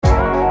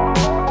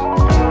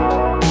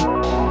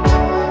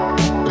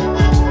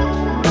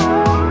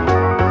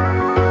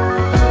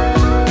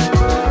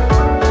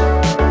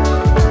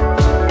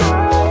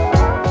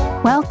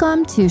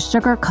to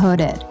Sugar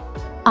Coated.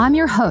 I'm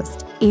your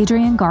host,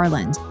 Adrienne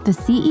Garland, the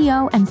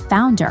CEO and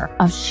founder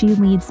of She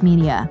Leads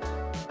Media.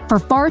 For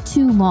far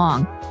too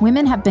long,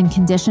 women have been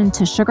conditioned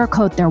to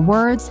sugarcoat their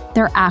words,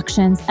 their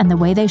actions, and the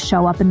way they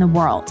show up in the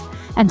world,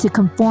 and to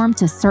conform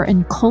to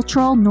certain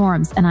cultural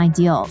norms and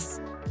ideals.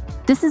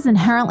 This is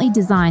inherently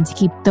designed to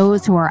keep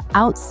those who are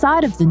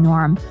outside of the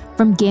norm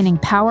from gaining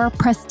power,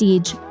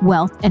 prestige,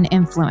 wealth, and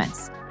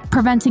influence,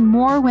 preventing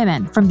more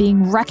women from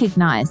being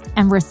recognized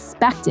and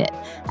respected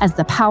as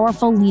the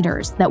powerful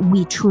leaders that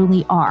we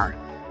truly are.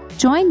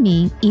 Join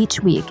me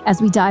each week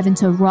as we dive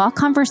into raw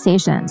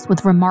conversations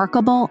with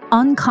remarkable,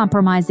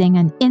 uncompromising,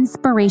 and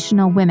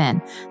inspirational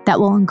women that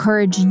will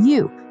encourage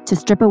you to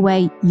strip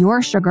away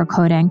your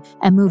sugarcoating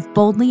and move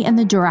boldly in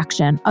the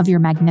direction of your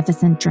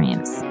magnificent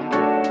dreams.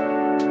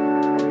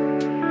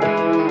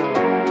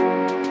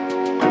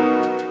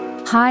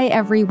 Hi,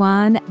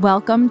 everyone.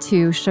 Welcome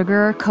to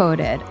Sugar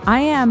Coated.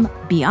 I am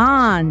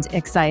beyond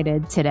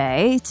excited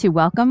today to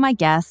welcome my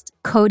guest,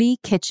 Cody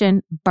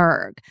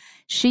Kitchen-Berg.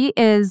 She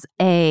is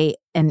an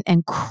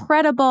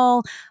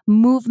incredible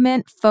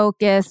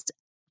movement-focused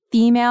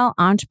female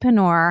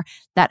entrepreneur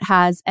that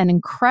has an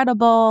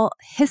incredible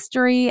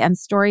history and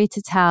story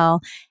to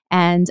tell.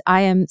 And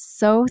I am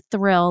so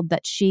thrilled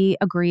that she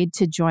agreed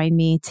to join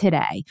me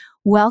today.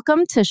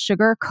 Welcome to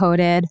Sugar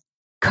Coated,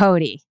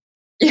 Cody.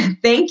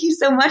 Thank you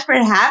so much for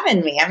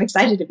having me. I'm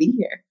excited to be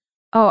here.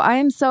 Oh, I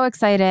am so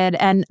excited.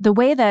 And the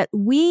way that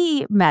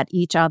we met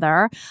each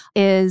other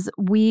is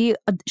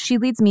She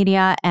Leads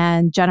Media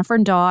and Jennifer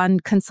Dawn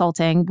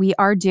Consulting. We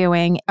are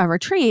doing a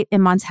retreat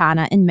in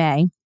Montana in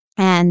May.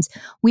 And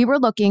we were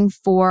looking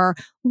for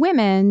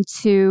women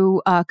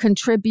to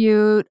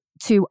contribute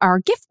to our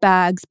gift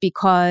bags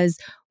because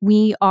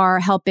we are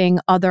helping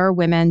other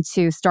women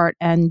to start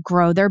and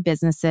grow their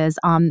businesses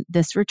on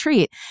this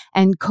retreat.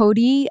 And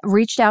Cody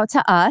reached out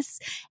to us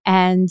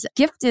and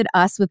gifted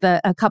us with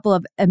a couple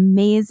of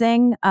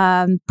amazing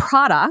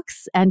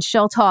products. And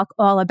she'll talk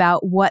all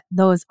about what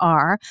those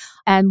are.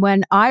 And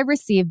when I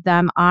received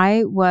them,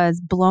 I was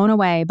blown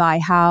away by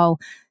how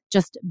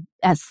just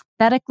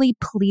aesthetically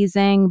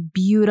pleasing,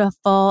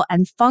 beautiful,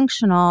 and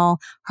functional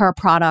her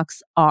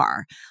products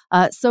are.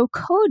 So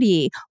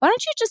Cody, why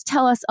don't you just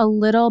tell us a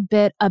little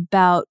bit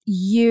about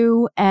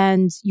you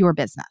and your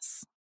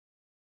business?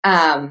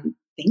 Thank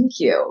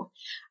you.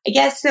 I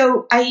guess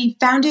so. I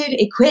founded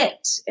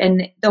Equipped,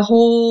 and the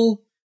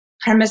whole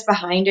premise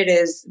behind it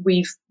is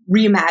we've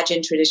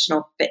reimagined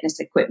traditional fitness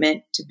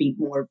equipment to be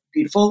more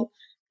beautiful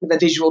with a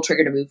visual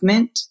trigger to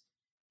movement.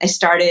 I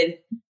started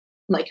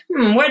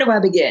where do I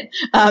begin?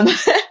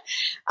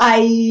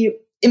 I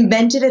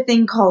invented a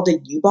thing called a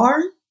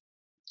U-bar,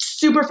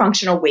 super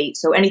functional weight.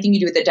 So anything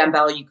you do with a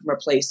dumbbell, you can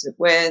replace it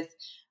with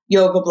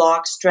yoga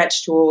blocks,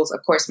 stretch tools.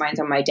 Of course, mine's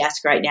on my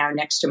desk right now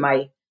next to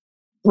my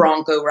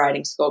Bronco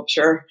riding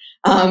sculpture.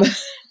 I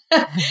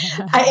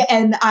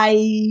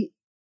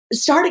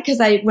started because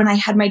when I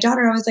had my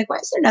daughter, I was like, why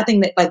is there nothing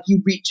that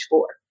you reach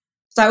for?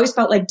 So I always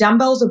felt like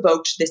dumbbells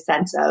evoked this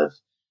sense of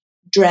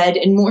dread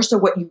and more so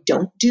what you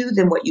don't do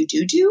than what you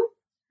do.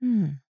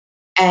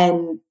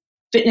 And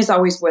fitness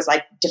always was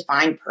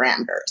defined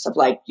parameters of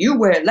you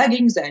wear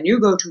leggings and you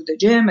go to the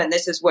gym and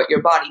this is what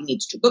your body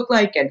needs to look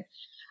like. And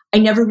I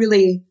never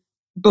really,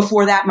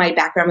 before that, my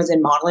background was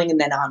in modeling and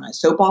then on a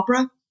soap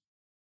opera.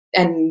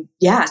 And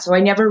so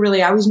I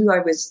always knew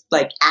I was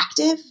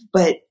active,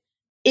 but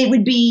it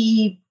would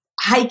be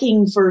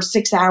hiking for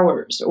 6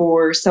 hours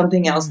or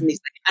something else in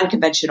these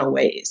unconventional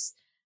ways.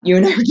 You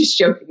and I were just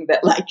joking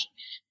that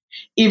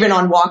even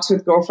on walks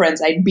with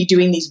girlfriends, I'd be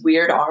doing these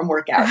weird arm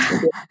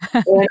workouts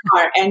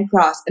and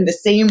cross and the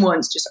same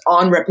ones just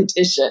on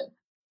repetition.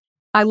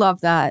 I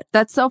love that.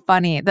 That's so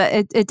funny.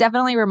 It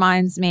definitely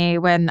reminds me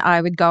when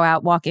I would go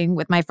out walking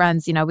with my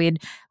friends. You know, we'd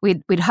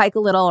hike a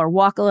little or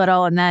walk a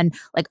little, and then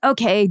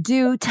okay,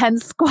 do 10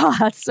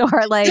 squats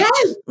or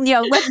Yes.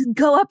 Let's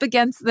go up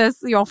against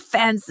this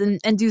fence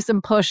and do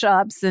some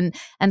push-ups and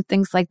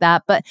things like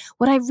that. But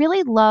what I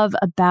really love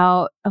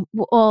about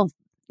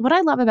what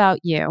I love about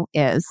you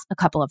is a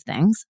couple of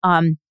things.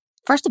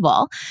 First of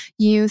all,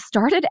 you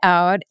started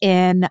out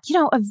in,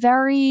 a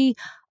very,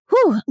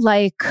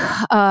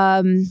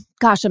 I'm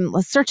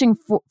searching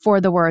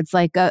for the words,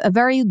 a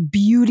very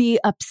beauty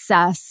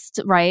obsessed,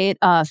 right?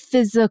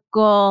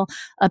 Physical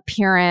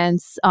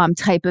appearance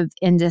type of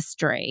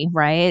industry,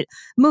 right?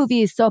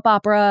 Movies, soap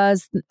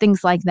operas,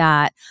 things like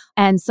that.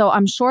 And so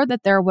I'm sure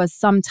that there was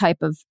some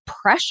type of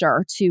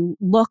pressure to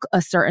look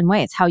a certain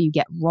way. It's how you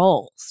get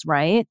roles,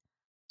 right?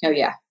 Oh,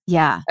 yeah.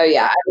 Yeah. Oh,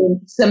 yeah. I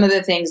mean, some of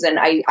the things, and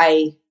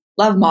I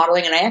love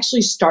modeling, and I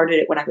actually started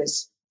it when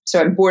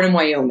I'm born in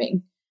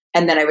Wyoming,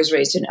 and then I was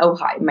raised in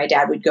Ojai. My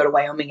dad would go to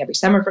Wyoming every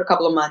summer for a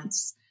couple of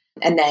months,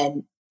 and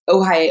then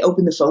Ojai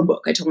opened the phone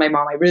book. I told my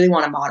mom I really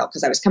want to model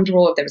because I was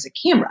comfortable if there was a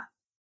camera,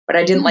 but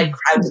I didn't like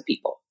crowds of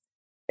people.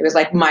 It was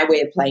my way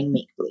of playing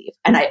make-believe,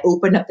 and I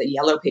opened up the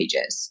Yellow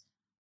Pages.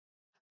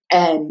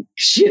 And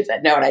she had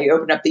said no, and I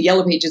opened up the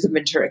Yellow Pages of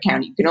Ventura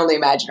County. You can only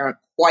imagine aren't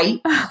quite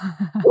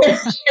where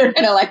you're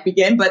going to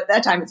begin, but at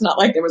that time it's not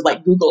like there was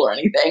Google or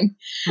anything.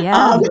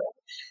 Yeah.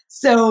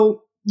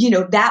 So,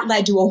 that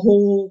led to a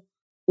whole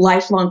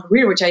lifelong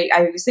career, which I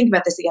was thinking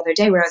about this the other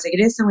day where I was like,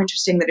 it is so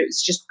interesting that it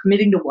was just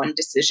committing to one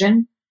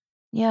decision.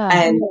 Yeah.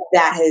 And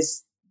that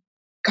has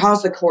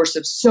caused the course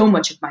of so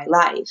much of my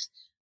life.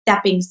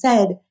 That being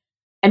said,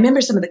 I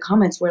remember some of the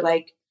comments were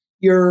like,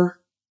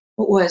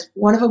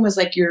 one of them was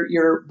like,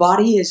 your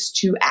body is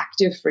too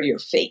active for your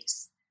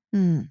face.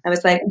 I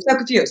was like, I'm so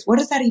confused. What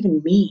does that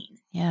even mean?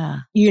 Yeah.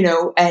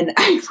 And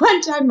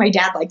one time, my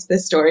dad likes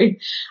this story.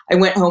 I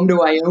went home to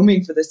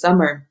Wyoming for the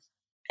summer,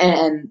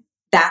 and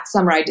that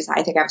summer I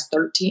think I was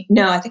 13.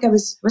 No, I think I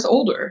was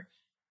older,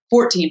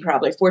 14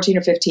 probably, 14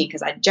 or 15,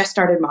 because I just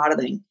started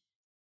modeling,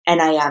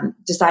 and I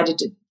decided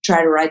to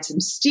try to ride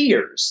some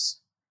steers,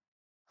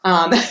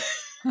 as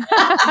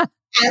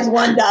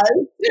one does.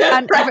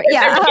 Right?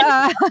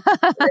 Yeah.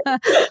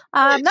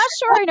 I'm not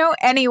sure I know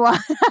anyone.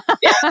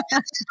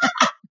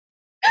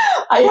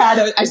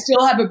 I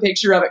still have a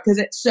picture of it because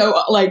it's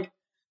so like,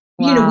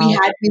 wow.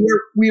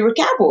 we were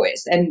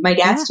cowboys, and my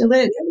dad still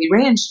is, and we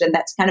ranched, and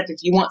that's kind of, if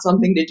you want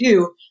something to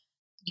do,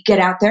 you get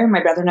out there.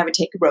 My brother and I would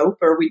take a rope,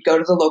 or we'd go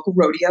to the local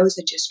rodeos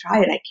and just try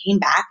it. I came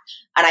back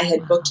and I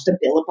had booked the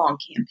Billabong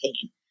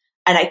campaign,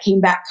 and I came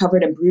back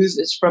covered in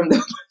bruises from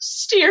the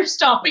steer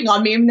stomping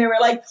on me, and they were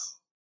like,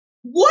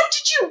 "What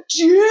did you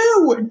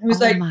do?" And I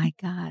was like, "Oh my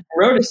God, I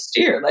rode a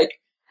steer." Like,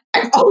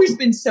 I've always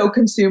been so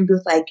consumed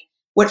with like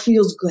what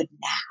feels good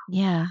now.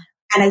 Yeah.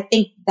 And I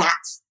think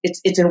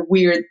it's a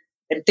weird,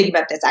 and thinking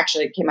about this,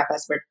 actually it came up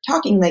as we're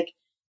talking, like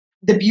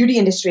the beauty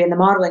industry and the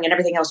modeling and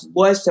everything else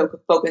was so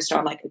focused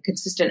on like a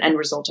consistent end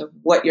result of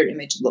what your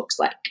image looks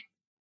like.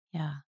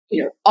 Yeah.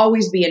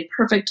 Always be in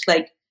perfect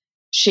like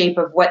shape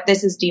of what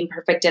this is deemed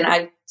perfect. And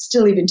I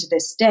still, even to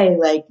this day,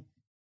 like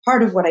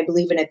part of what I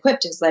believe in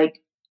Equipped is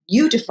like,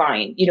 you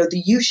define,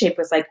 the U shape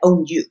was like,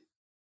 own you.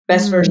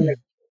 Best version of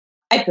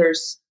I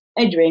curse,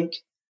 I drink,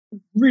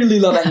 really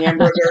love a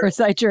hamburger. Of course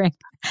I drink.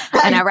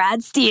 And I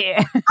ride steer.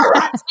 I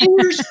ride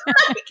steers.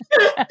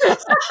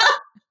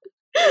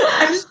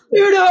 I'm a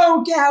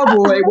pseudo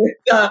cowboy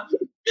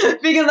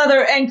with big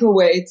leather ankle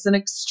weights and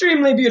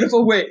extremely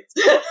beautiful weights.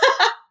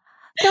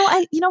 No,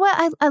 you know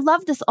what? I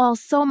love this all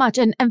so much.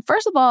 And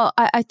first of all,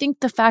 I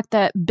think the fact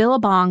that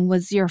Billabong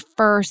was your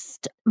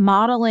first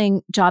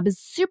modeling job is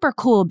super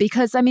cool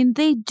because, I mean,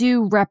 they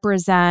do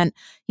represent,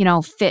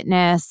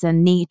 fitness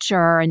and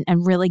nature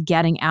and really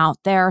getting out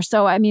there.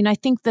 So, I mean, I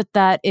think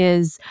that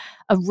is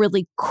a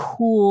really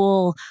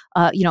cool,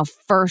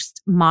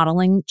 first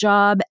modeling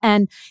job.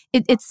 And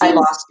it seems— I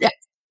lost it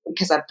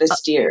because of the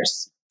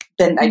steers.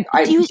 Then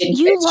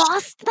you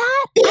lost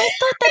that? I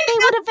thought that they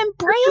would have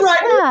embraced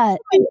that.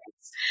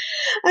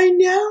 I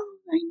know.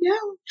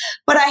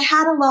 But I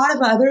had a lot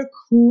of other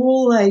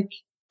cool, like,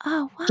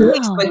 oh, wow.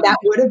 Tricks, but that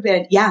would have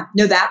been,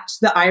 that's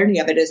the irony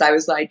of it is I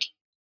was like,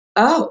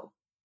 oh,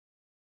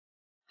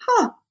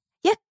 huh.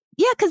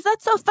 Yeah, because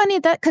that's so funny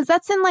because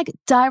that's in like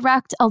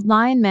direct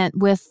alignment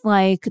with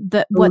like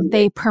what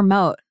they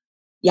promote.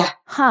 Yeah.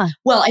 Huh.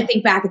 Well, I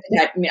think back at the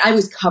time, I mean, I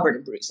was covered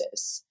in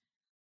bruises.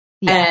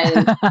 Yeah.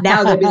 And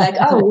now they'd be like,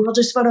 oh, we'll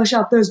just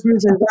Photoshop those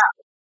bruises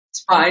out.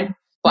 It's fine.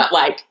 But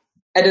like,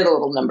 I did a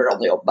little number on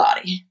the old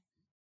body.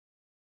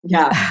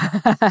 Yeah.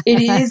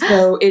 It is,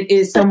 though. It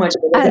is so much.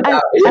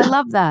 I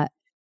love that.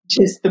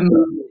 Just the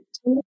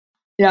movement.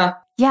 Yeah.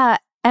 Yeah.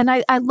 And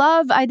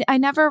I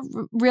never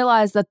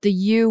realized that the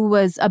U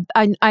was,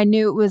 I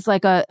knew it was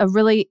like a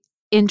really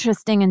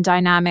interesting and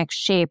dynamic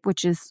shape,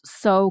 which is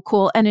so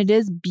cool. And it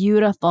is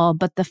beautiful.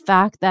 But the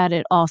fact that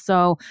it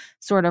also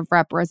sort of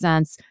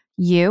represents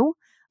you,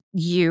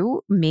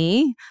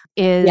 me,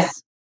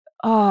 is,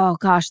 oh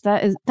gosh,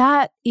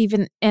 that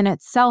even in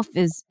itself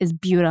is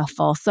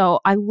beautiful. So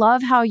I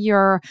love how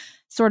you're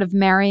sort of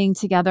marrying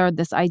together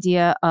this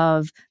idea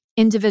of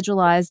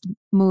individualized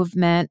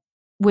movement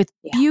with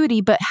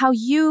beauty, but how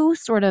you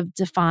sort of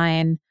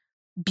define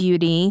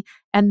beauty.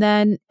 And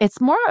then it's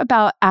more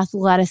about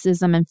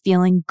athleticism and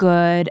feeling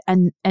good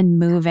and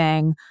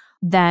moving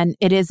than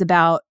it is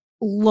about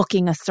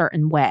looking a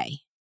certain way.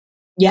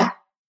 Yeah,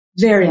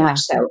 very much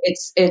so.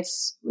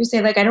 It's, we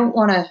say like, I don't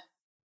want to,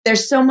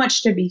 there's so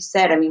much to be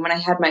said. I mean, when I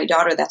had my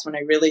daughter, that's when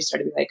I really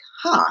started to be like,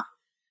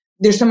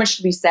 there's so much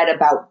to be said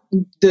about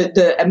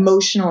the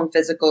emotional and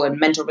physical and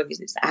mental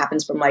releases that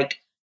happens from like,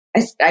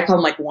 I call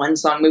them like one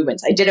song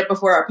movements. I did it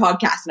before our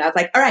podcast and I was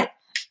like, all right,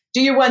 do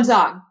your one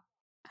song.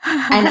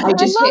 And I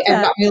just I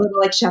got my little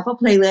like shuffle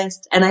playlist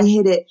and I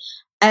hit it.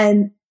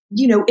 And,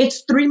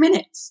 it's 3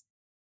 minutes.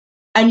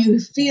 And you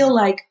feel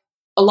like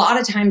a lot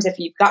of times if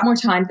you've got more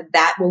time,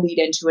 that will lead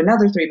into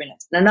another 3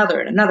 minutes and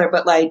another.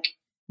 But like,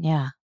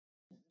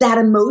 that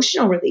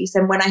emotional release.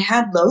 And when I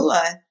had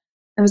Lola,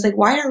 I was like,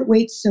 why are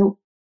weights so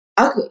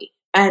ugly?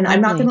 And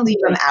I'm not going to leave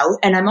them out.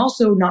 And I'm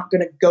also not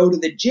going to go to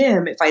the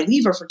gym if I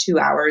leave her for 2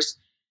 hours.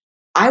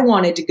 I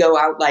wanted to go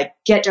out, like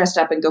get dressed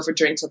up and go for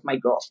drinks with my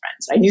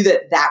girlfriends. I knew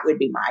that would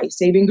be my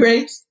saving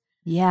grace.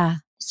 Yeah.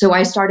 So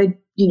I started,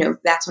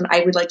 that's when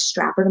I would like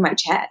strap her to my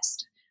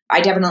chest.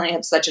 I definitely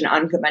have such an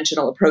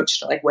unconventional approach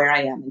to like where I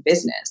am in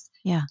business.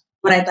 Yeah.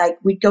 But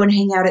we'd go and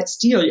hang out at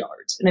steel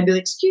yards and I'd be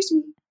like, excuse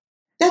me,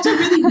 That's a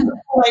really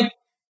beautiful, like,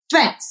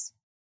 fence.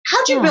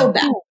 How'd you build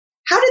that?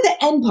 How did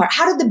the end part,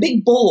 how did the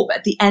big bulb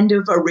at the end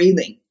of a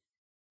railing,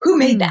 who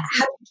made that?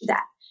 How did you do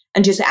that?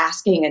 And just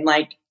asking, and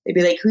like, they'd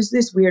be like, who's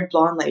this weird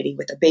blonde lady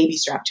with a baby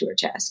strapped to her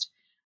chest?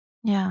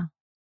 Yeah.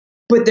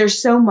 But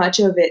there's so much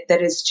of it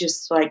that is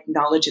just like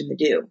knowledge in the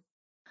do.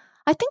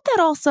 I think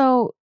that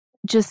also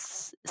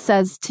just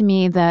says to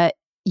me that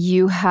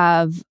you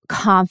have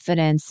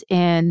confidence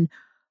in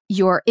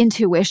your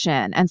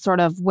intuition and sort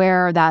of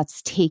where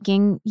that's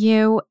taking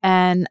you.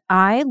 And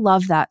I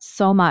love that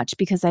so much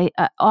because I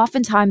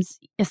oftentimes,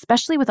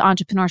 especially with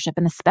entrepreneurship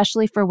and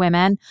especially for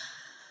women,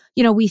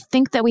 we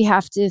think that we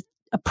have to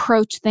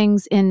approach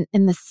things in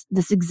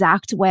this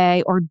exact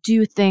way or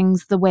do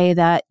things the way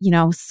that,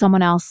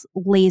 someone else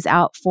lays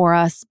out for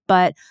us.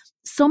 But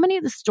so many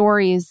of the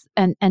stories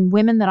and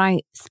women that I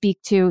speak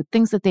to,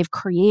 things that they've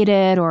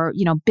created or,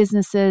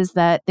 businesses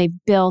that they've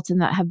built and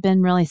that have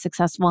been really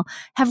successful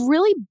have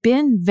really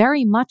been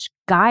very much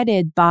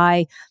guided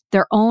by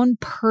their own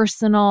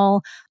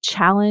personal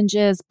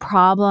challenges,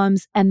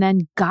 problems, and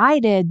then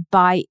guided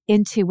by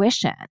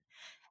intuition.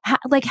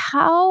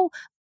 How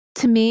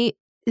to me,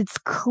 it's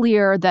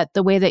clear that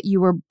the way that you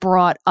were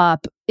brought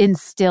up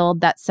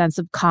instilled that sense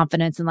of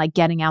confidence and like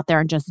getting out there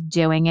and just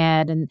doing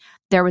it. And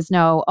there was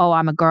no, oh,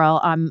 I'm a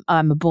girl, I'm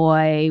a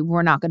boy,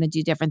 we're not going to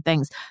do different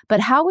things.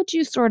 But how would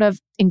you sort of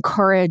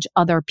encourage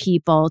other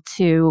people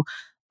to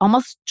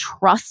almost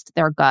trust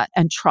their gut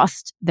and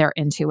trust their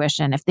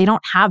intuition if they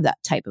don't have that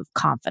type of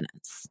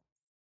confidence?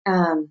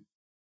 I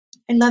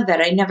love that.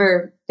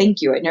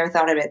 Thank you. I never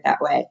thought of it that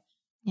way.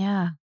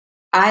 Yeah.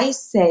 I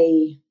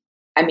say,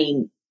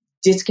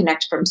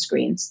 disconnect from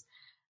screens,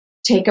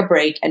 take a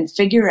break and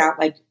figure out,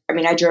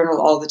 I journal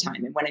all the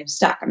time. And when I'm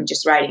stuck, I'm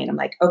just writing and I'm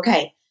like,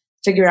 okay,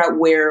 figure out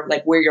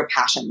where your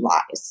passion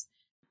lies.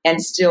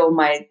 And still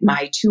my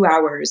 2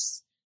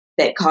 hours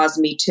that caused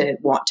me to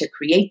want to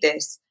create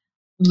this,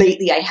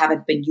 lately, I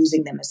haven't been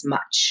using them as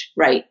much,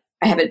 right?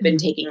 I haven't been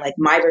taking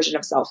my version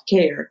of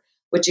self-care,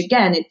 which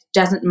again,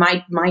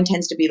 my mind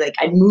tends to be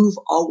I move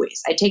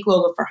always. I take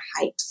Lola for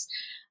hikes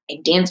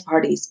and dance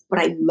parties, but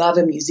I love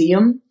a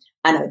museum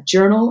and a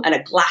journal and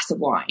a glass of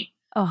wine.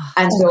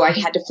 So I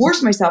had to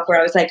force myself where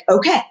I was like,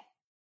 okay,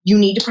 you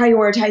need to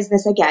prioritize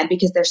this again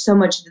because there's so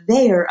much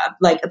there,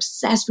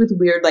 obsessed with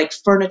weird,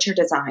 furniture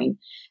design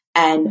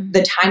and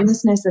the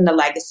timelessness and the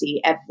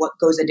legacy of what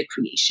goes into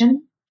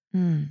creation.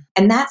 And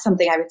that's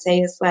something I would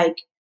say is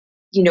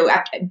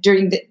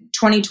during the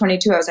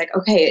 2022, I was like,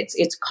 okay,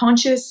 it's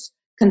conscious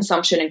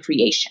consumption and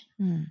creation.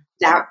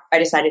 That I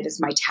decided is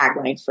my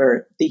tagline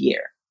for the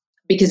year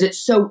because it's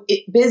so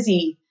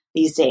busy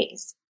these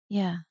days.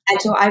 Yeah. And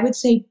so I would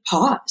say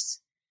pause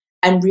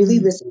and really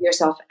listen to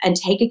yourself and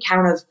take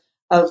account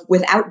of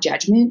without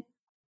judgment,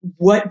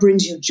 what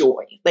brings you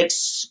joy,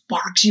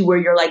 sparks you where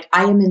you're like,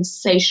 I am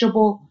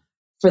insatiable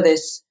for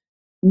this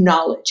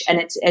knowledge.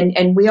 And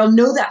and we all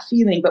know that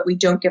feeling, but we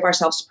don't give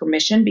ourselves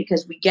permission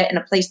because we get in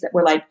a place that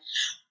we're like,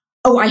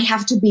 oh, I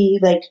have to be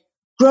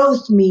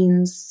growth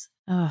means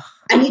I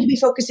need to be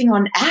focusing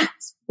on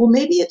ads. Well,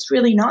 maybe it's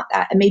really not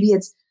that. And maybe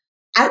it's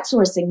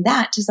outsourcing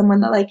that to someone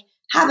that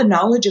have a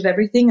knowledge of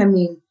everything.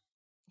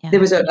 There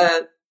was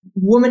a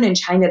woman in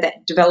China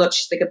that developed,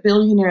 she's a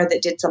billionaire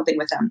that did something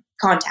with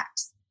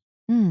contacts.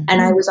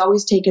 And I was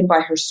always taken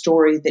by her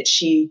story that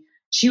she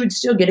would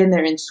still get in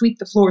there and sweep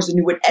the floors and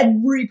knew what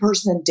every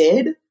person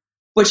did,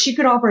 but she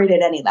could operate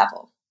at any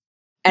level.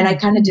 And I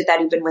kind of did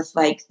that even with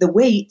the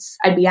weights.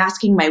 I'd be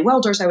asking my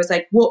welders, I was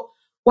like, well,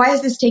 why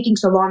is this taking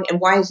so long? And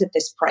why is it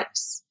this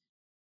price?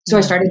 So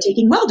I started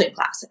taking welding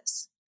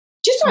classes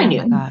just so I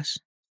knew. Oh my gosh.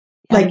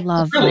 I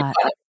love really that.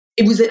 Fun.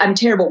 I'm a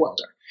terrible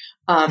welder.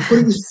 But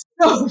it was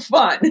so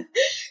fun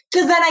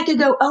because then I could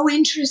go, oh,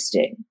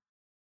 interesting.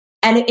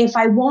 And if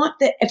I want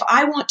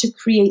to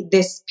create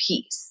this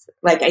piece,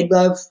 I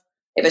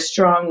have a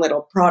strong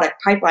little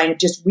product pipeline of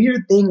just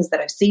weird things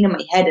that I've seen in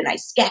my head and I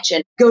sketch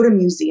and go to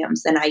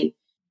museums and I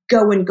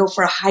go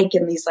for a hike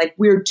in these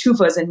weird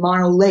tufas in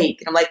Mono Lake.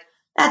 And I'm like,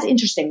 that's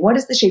interesting. What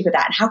is the shape of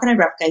that? And how can I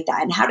replicate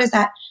that? And how does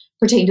that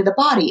pertain to the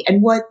body?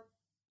 And what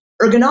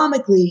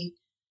ergonomically,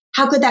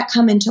 how could that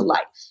come into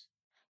life?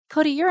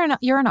 Cody, you're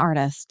an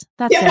artist.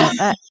 That's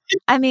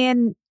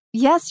it.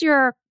 Yes,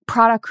 you're a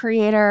product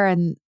creator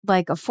and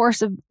a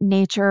force of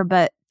nature,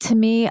 but to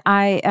me,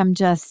 I am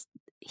just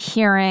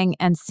hearing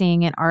and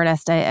seeing an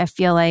artist. I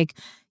feel like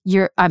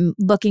I'm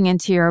looking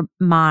into your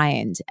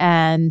mind,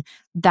 and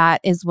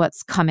that is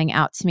what's coming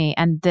out to me.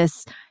 And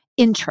this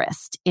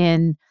interest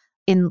in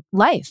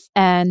life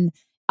and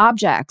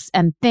objects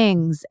and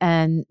things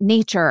and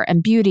nature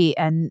and beauty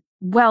and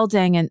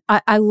welding, and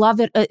I love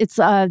it. It's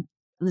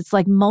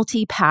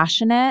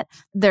multi-passionate.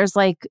 There's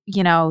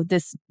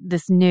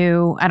this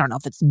new, I don't know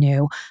if it's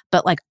new,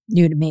 but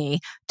new to me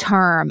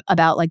term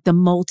about the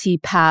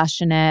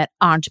multi-passionate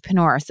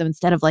entrepreneur. So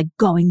instead of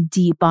going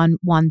deep on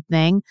one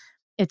thing,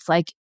 it's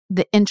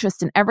the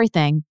interest in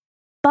everything,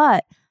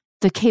 but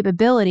the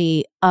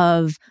capability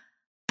of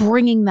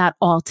bringing that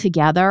all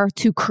together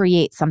to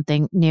create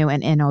something new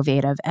and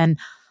innovative. And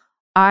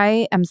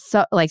I am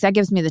so like, that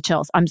gives me the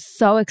chills. I'm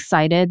so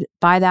excited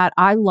by that.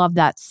 I love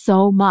that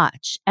so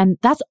much. And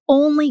that's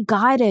only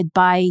guided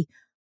by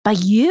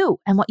you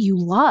and what you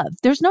love.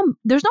 There's no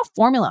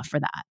formula for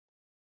that.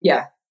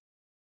 Yeah.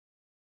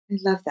 I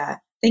love that.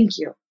 Thank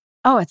you.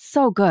 Oh, it's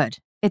so good.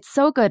 It's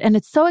so good. And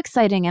it's so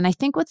exciting. And I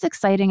think what's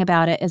exciting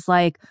about it is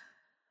like,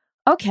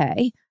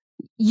 okay,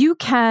 you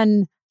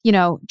can,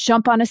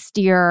 jump on a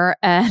steer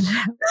and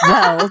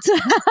weld,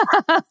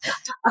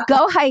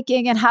 go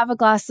hiking and have a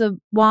glass of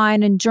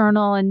wine and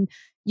journal and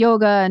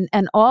yoga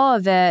and all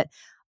of it.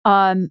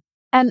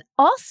 And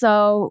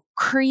also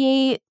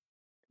create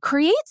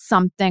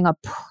something, a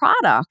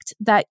product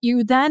that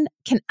you then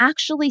can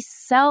actually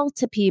sell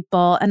to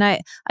people. And I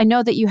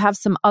know that you have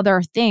some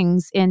other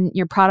things in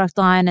your product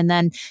line and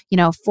then,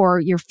 for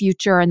your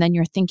future, and then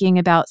you're thinking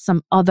about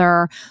some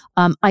other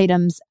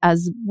items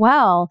as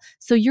well.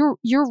 So you're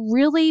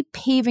really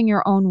paving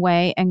your own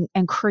way and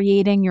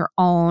creating your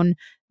own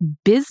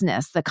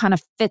business that kind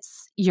of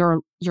fits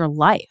your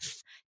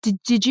life.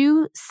 Did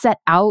you set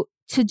out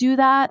to do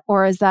that,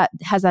 or has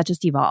that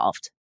just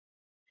evolved?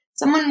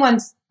 Someone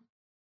once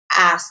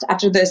asked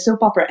after the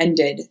soap opera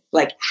ended,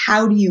 like,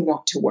 how do you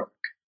want to work?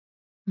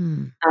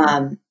 And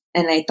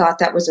I thought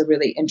that was a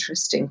really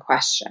interesting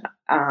question.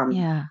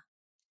 Yeah.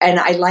 And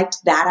I liked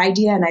that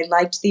idea. And I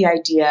liked the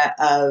idea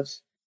of,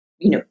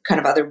 kind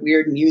of other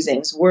weird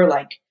musings were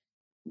like,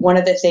 one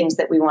of the things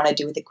that we want to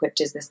do with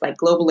Equipped is this like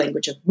global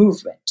language of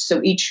movement.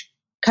 So each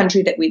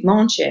country that we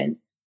launch in,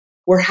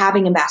 we're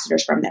having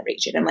ambassadors from that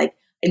region. And like,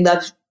 I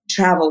love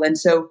travel. And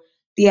so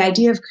the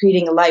idea of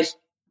creating a life,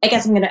 I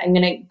guess I'm going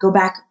to go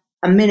back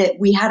a minute.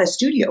 We had a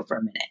studio for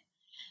a minute.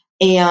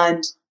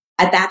 And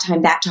at that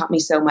time, that taught me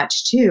so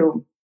much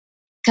too,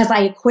 because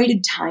I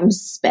equated time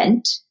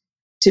spent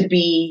to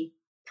be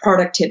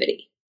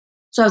productivity.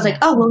 So I was like,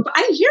 oh, well, if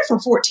I'm here for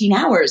 14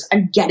 hours,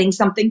 I'm getting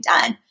something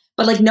done.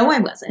 But like, no, I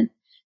wasn't,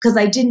 because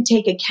I didn't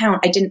take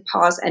account. I didn't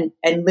pause and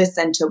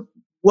listen to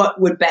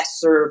what would best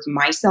serve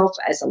myself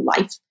as a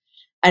life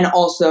and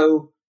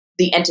also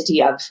the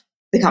entity of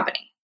the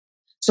company.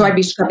 So I'd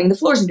be scrubbing the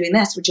floors and doing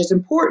this, which is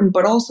important,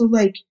 but also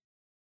like,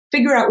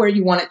 figure out where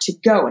you want it to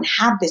go and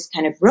have this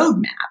kind of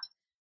roadmap,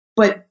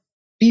 but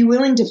be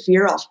willing to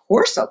veer off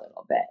course a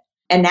little bit.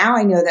 And now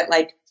I know that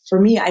like, for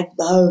me, I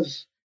love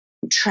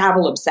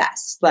travel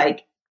obsessed.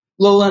 Like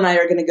Lola and I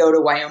are going to go to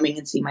Wyoming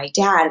and see my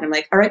dad. And I'm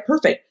like, all right,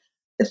 perfect.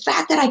 The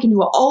fact that I can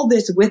do all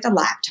this with a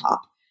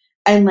laptop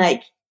and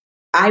like,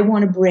 I'm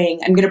going to bring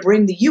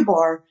the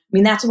U-Bar. I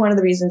mean, that's one of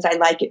the reasons I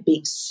like it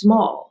being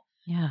small.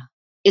 Yeah.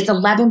 It's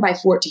 11 by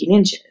 14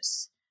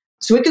 inches.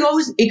 So it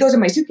goes in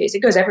my suitcase.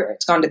 It goes everywhere.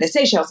 It's gone to the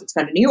Seychelles. It's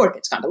gone to New York.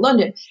 It's gone to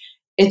London.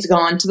 It's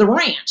gone to the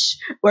ranch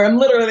where I'm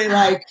literally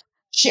like,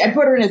 I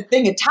put her in a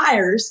thing of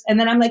tires and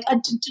then I'm like,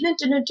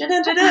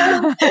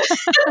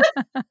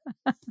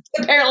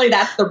 apparently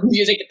that's the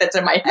music that's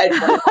in my head.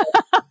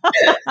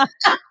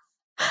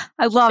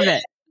 I love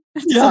it.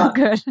 It's Yeah. so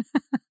good.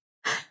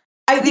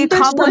 The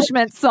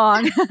accomplishment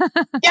song.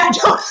 Yeah,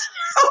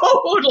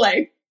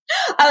 totally.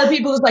 Other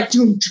people is like,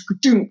 doom,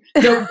 doom.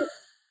 No.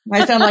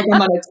 I sound like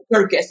I'm on a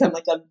circus. I'm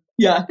like,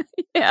 yeah.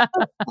 Yeah.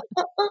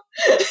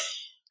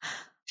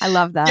 I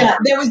love that. Yeah,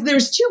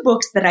 there's two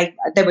books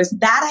there was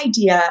that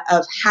idea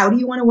of how do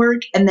you want to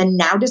work and then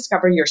now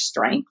discover your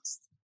strengths.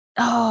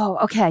 Oh,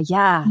 okay.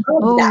 Yeah.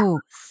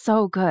 Oh,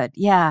 so good.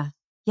 Yeah.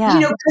 Yeah.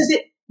 Because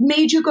it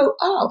made you go,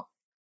 oh,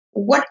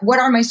 what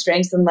are my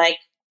strengths? And like,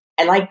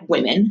 I like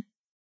women.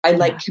 I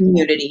like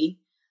community.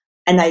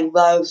 And I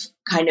love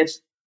kind of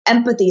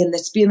empathy and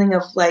this feeling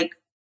of like,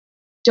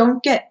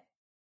 don't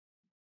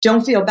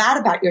feel bad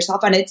about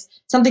yourself. And it's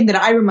something that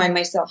I remind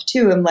myself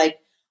too. I'm like,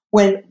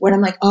 when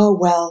I'm like, oh,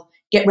 well,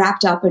 get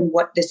wrapped up in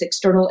what this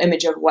external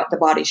image of what the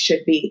body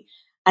should be.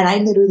 And I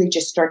literally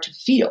just start to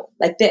feel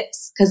like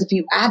this. Because if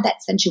you add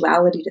that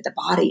sensuality to the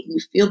body and you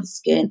feel the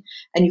skin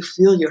and you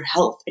feel your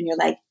health and you're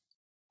like,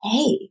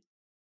 hey,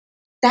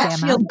 that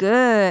feels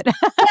good.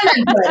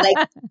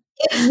 Like,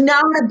 it's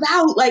not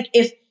about like,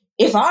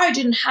 if I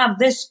didn't have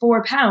this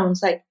 4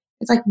 pounds, like,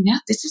 it's like, no,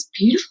 this is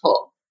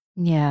beautiful.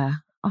 Yeah.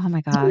 Oh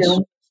my gosh.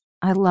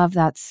 I love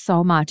that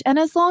so much. And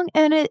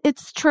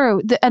it's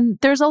true. And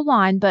there's a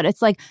line, but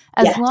it's like,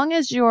 as long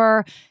as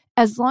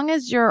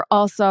you're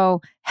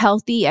also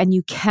healthy and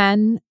you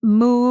can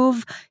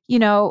move,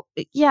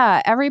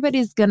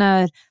 everybody's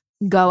gonna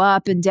go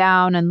up and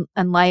down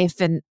and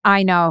life. And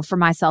I know for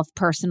myself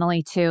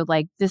personally too,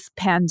 like this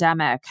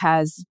pandemic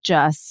has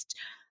just,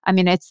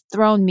 it's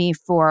thrown me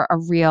for a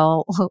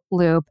real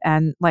loop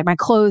and like my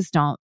clothes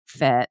don't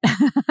fit.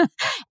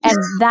 And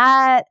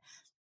that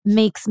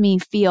makes me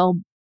feel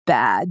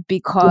bad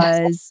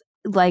because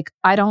like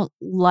I don't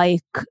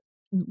like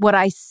what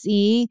I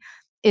see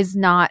is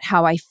not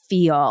how I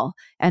feel.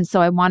 And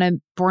so I want to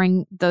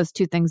bring those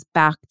two things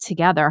back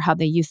together, how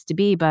they used to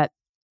be. But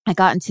I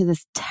got into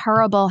this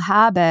terrible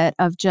habit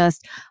of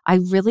I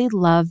really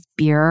love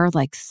beer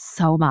like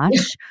so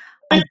much.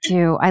 I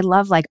do. I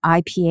love like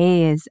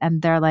IPAs,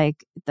 and they're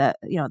like the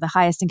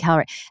highest in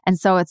calorie. And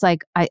so it's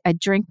like I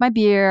drink my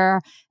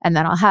beer, and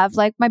then I'll have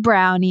like my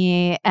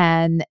brownie,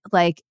 and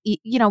like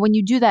when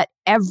you do that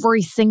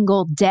every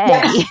single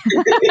day,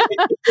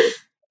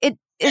 Yeah.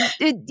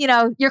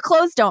 it your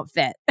clothes don't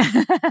fit.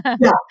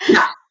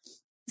 Yeah.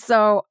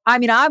 So, I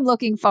mean, I'm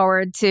looking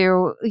forward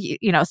to,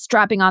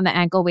 strapping on the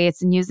ankle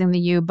weights and using the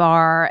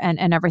U-bar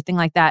and everything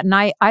like that. And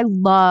I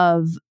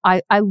love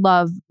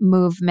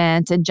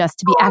movement and just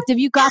to be active.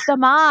 You got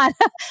them on.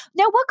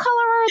 Now, what color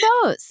are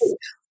those?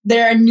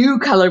 They're a new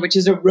color, which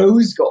is a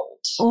rose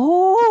gold.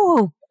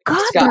 Oh,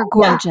 God, they're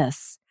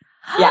gorgeous.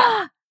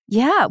 Yeah.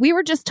 Yeah, we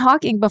were just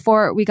talking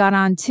before we got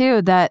on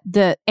too that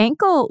the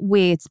ankle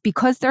weights,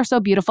 because they're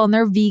so beautiful and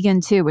they're vegan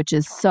too, which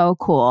is so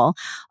cool.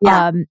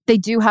 Yeah. They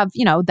do have,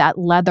 that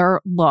leather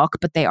look,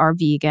 but they are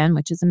vegan,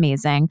 which is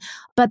amazing.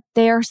 But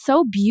they're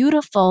so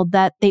beautiful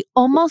that they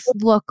almost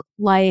look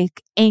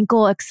like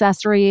ankle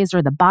accessories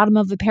or the bottom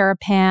of a pair of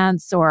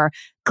pants or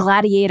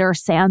gladiator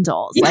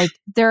sandals. Like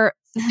they're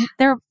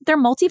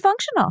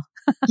multifunctional.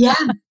 Yeah,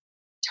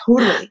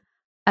 totally.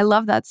 I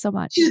love that so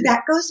much. Dude,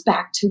 that goes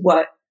back to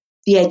what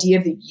the idea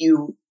of the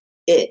you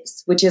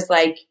is, which is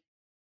like,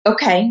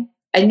 okay,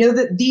 I know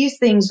that these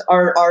things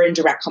are in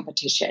direct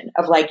competition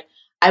of like,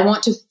 I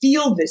want to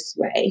feel this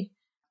way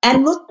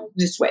and look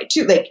this way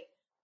too. Like,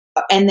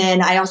 and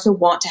then I also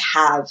want to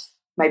have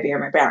my beer,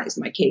 my brownies,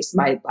 in my case,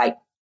 my like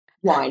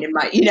wine and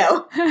my,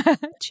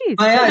 Jeez.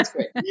 my ice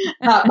cream,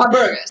 my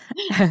burgers.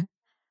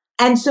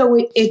 And so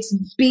it's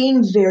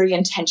being very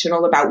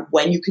intentional about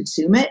when you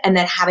consume it and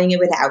then having it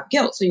without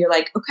guilt. So you're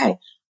like, okay,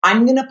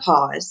 I'm going to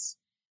pause.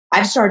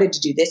 I've started to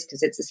do this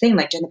because it's the same.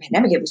 Like during the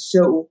pandemic, it was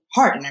so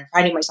hard. And I'm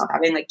finding myself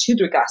having like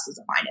 2-3 glasses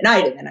of wine a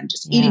night. And then I'm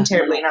just eating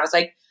terribly. And I was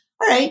like,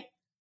 all right.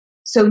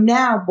 So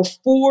now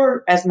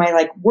as my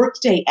like work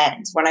day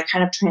ends, when I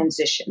kind of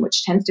transition,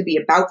 which tends to be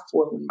about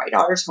 4 when my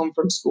daughter's home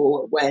from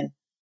school or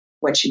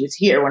when she was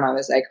here, when I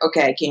was like,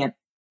 okay,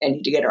 I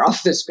need to get her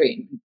off the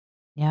screen.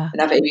 Yeah.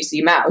 Enough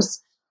ABC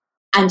mouse.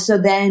 And so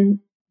then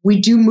we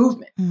do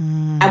movement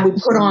and we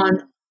put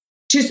on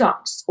 2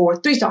 songs or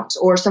 3 songs,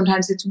 or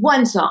sometimes it's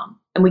 1 song,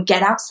 and we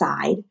get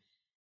outside,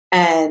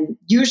 and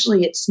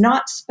usually it's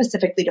not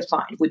specifically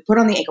defined. We put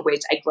on the ankle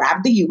weights. I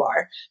grab the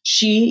U-bar.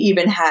 She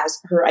even has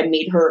I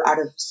made her out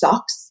of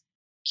socks,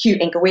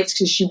 cute ankle weights,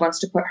 because she wants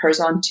to put hers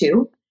on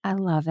too. I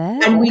love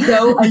it. And we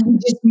go and we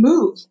just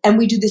move, and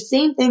we do the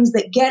same things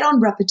that get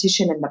on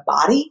repetition in the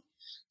body.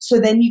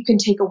 So then you can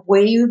take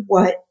away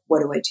what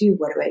do I do?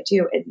 What do I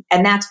do?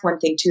 And that's one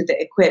thing too,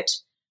 that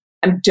Equipped,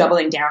 I'm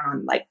doubling down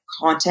on like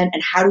content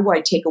and how do I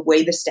take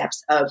away the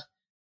steps of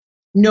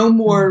no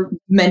more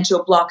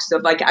mental blocks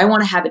of like, I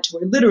want to have it to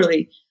where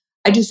literally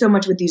I do so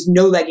much with these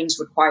no leggings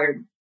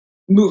required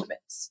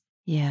movements.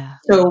 Yeah.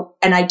 So,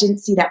 and I didn't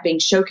see that being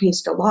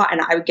showcased a lot.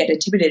 And I would get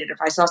intimidated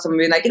if I saw someone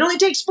being like, it only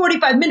takes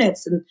 45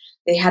 minutes. And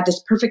they had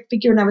this perfect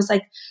figure. And I was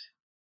like,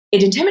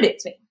 it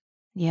intimidates me.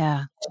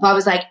 Yeah. If I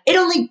was like,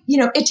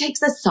 it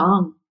takes a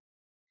song.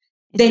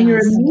 Then you're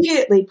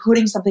immediately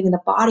putting something in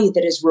the body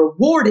that is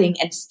rewarding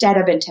instead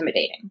of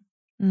intimidating.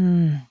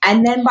 And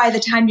then by the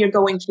time you're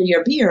going for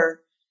your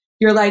beer,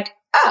 you're like,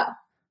 oh,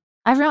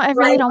 I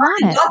really don't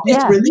want it.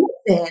 Yeah. Release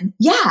in.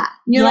 Yeah.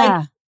 And you're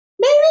like,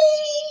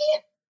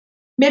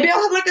 maybe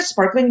I'll have like a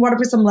sparkling water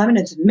with some lemon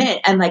and some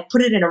mint and like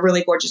put it in a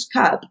really gorgeous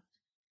cup.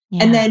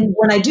 Yeah. And then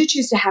when I do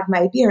choose to have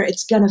my beer,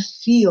 it's going to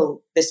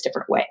feel this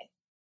different way.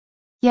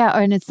 Yeah.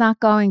 And it's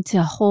not going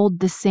to hold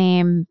the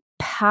same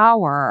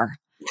power.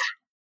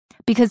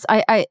 Because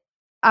I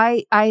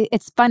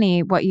it's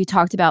funny what you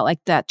talked about, like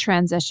that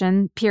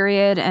transition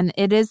period. And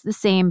it is the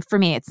same for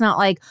me. It's not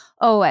like,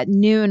 oh, at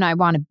noon, I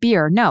want a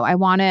beer. No, I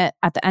want it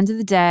at the end of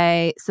the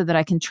day so that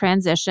I can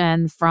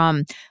transition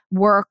from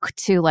work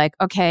to like,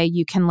 okay,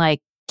 you can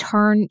like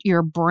turn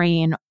your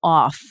brain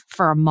off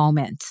for a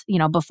moment,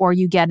 before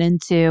you get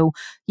into,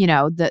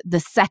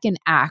 the second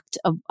act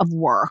of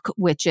work,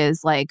 which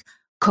is like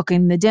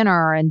cooking the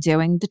dinner and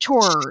doing the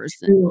chores.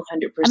 200%.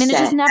 I mean, it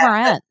just never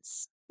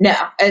ends. No,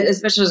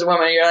 especially as a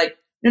woman, you're like,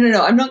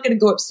 no, I'm not going to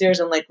go upstairs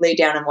and like lay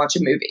down and watch a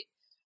movie.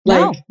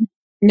 Like,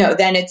 no,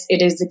 then it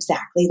is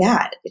exactly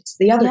that. It's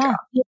the other job.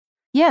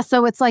 Yeah.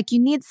 So it's like, you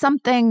need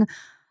something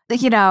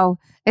that,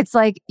 it's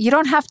like, you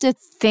don't have to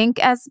think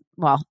as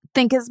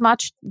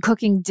much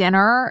cooking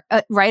dinner,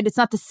 right? It's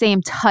not the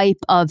same type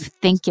of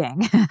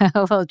thinking.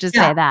 We'll just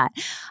say that.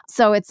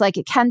 So it's like,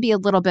 it can be a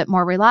little bit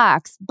more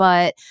relaxed,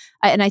 and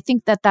I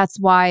think that's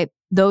why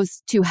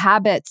those 2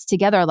 habits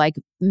together, like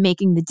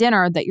making the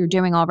dinner that you're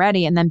doing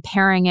already and then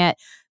pairing it,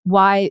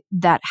 why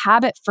that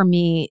habit for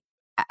me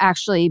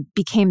actually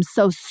became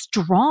so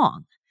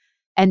strong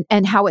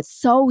and how it's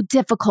so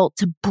difficult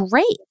to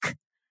break.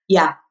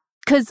 Yeah.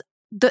 Because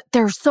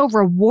they're so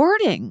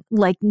rewarding,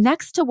 like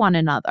next to one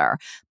another.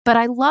 But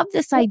I love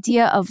this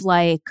idea of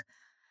like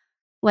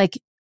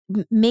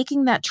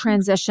making that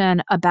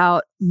transition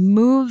about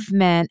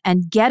movement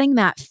and getting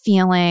that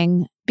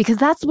feeling, because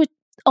that's what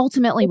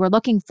ultimately we're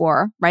looking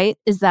for, right?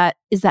 Is that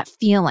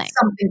feeling.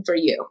 Something for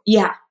you.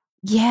 Yeah.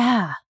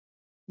 Yeah.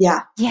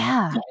 Yeah.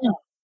 Yeah.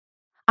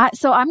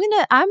 So I'm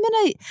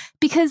gonna,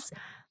 because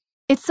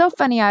it's so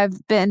funny. I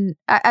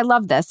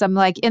love this. I'm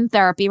like in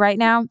therapy right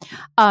now.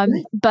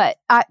 But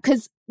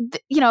because,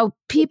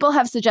 people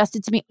have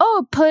suggested to me,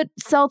 oh, put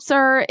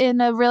seltzer in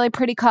a really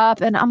pretty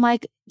cup. And I'm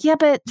like, yeah,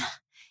 but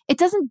it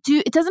doesn't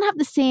have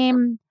the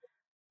same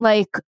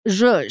like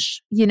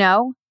zhuzh,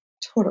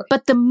 Totally.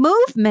 but the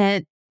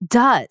movement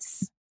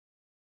does.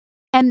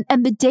 And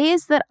the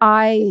days that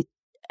I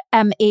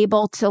am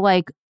able to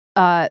like,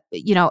 at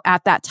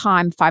that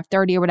time,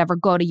 5:30 or whatever,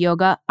 go to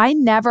yoga, I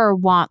never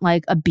want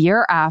like a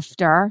beer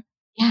after.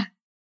 Yeah.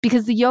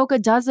 Because the yoga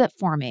does it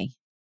for me.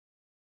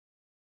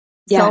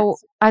 Yes. So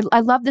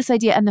I love this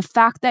idea. And the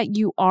fact that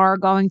you are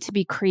going to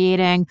be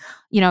creating,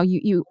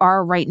 you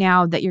are right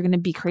now that you're going to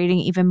be creating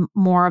even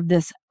more of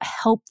this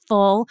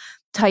helpful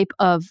type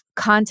of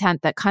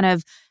content that kind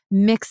of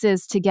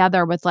mixes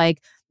together with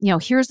like,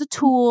 here's a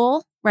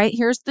tool, right?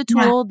 Here's the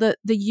tool, the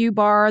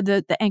U-bar,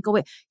 the ankle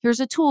weight. Here's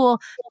a tool.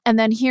 And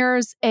then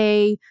here's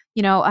a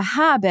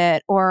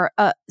habit or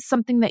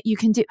something that you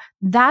can do.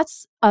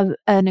 That's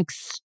an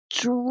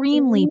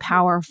extremely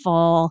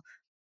powerful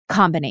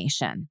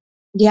combination.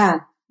 Yeah.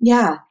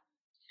 Yeah.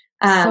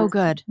 So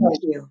good. Thank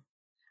you.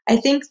 I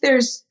think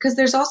there's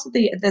also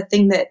the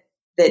thing that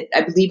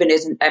I believe in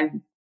isn't,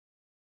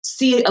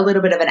 see a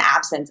little bit of an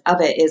absence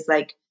of it is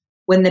like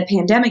when the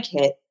pandemic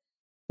hit,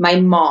 my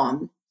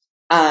mom,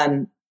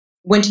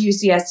 went to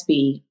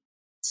UCSB,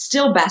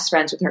 still best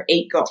friends with her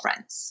 8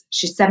 girlfriends.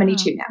 She's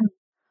 72 now.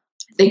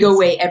 They go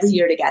away every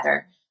year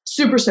together,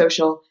 super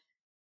social.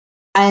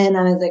 And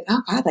I was like,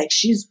 oh God, like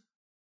she's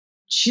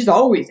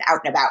always out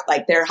and about.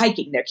 Like they're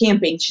hiking, they're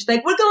camping. She's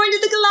like, we're going to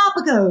the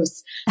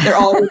Galapagos. They're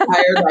all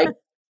retired. Like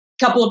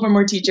a couple of them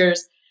were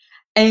teachers.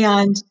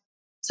 And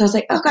so I was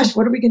like, oh gosh,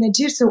 what are we going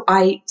to do? So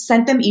I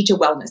sent them each a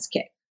wellness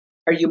kit,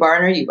 our U-bar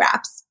and our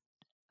U-wraps.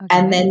 Okay.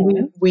 And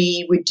then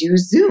we would do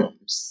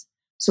Zooms.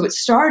 So it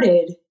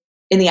started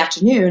in the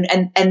afternoon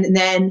and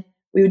then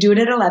we would do it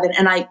at 11.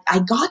 And I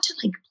got to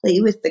like play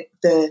with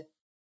the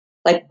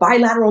like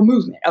bilateral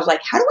movement of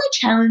like, how do I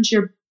challenge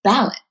your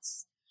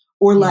balance?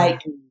 Or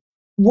like,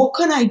 what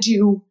can I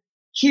do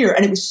here?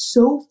 And it was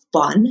so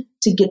fun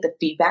to get the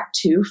feedback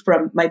too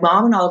from my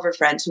mom and all of her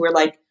friends who were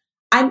like,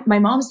 my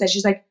mom said,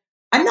 she's like,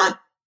 I'm not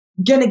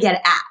going to get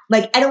at,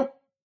 like,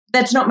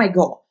 that's not my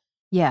goal.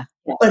 Yeah.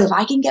 But if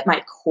I can get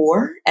my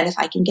core and if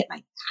I can get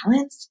my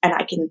balance and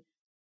I can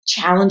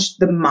challenge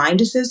the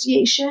mind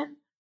association,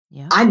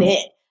 I'm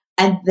in.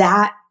 And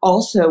that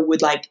also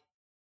would like,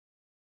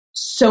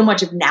 so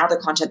much of now the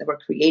content that we're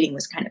creating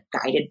was kind of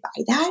guided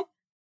by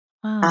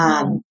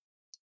that.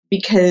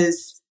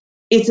 Because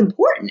it's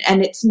important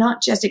and it's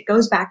not just, it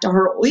goes back to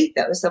her whole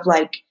ethos of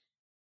like,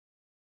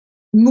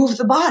 move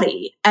the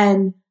body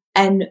and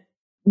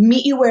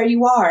meet you where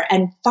you are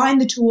and find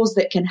the tools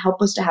that can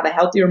help us to have a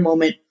healthier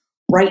moment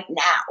right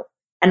now.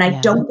 And I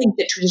don't think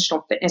that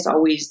traditional fitness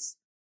always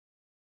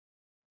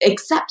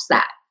accepts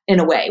that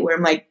in a way where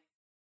I'm like,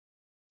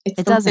 it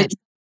doesn't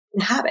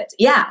habits.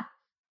 Yeah.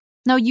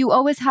 No, you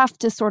always have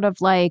to sort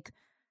of like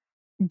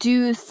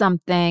do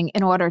something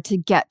in order to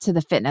get to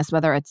the fitness,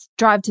 whether it's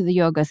drive to the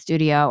yoga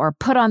studio or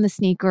put on the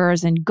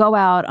sneakers and go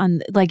out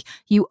on, like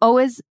you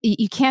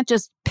can't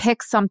just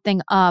pick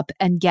something up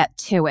and get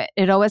to it.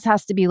 It always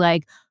has to be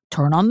like,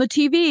 turn on the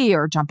TV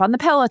or jump on the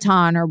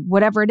Peloton or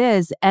whatever it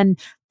is. And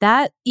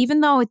that,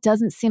 even though it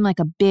doesn't seem like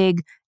a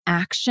big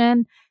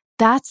action,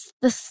 that's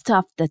the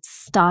stuff that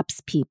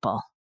stops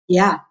people.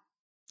 Yeah.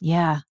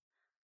 Yeah.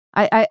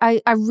 I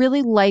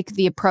really like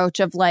the approach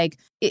of like,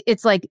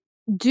 it's like,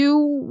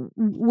 do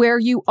where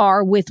you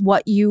are with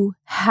what you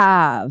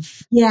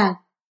have. Yeah.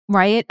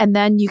 Right. And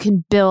then you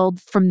can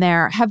build from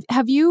there.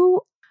 Have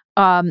you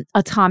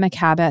Atomic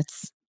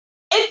Habits?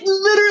 It's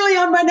literally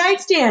on my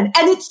nightstand.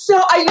 And it's so,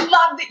 I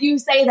love that you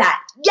say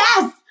that.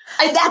 Yes.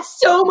 That's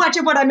so much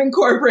of what I'm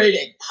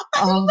incorporating.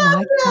 Oh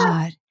my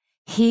God.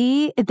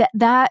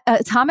 That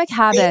Atomic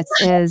Habits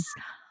is,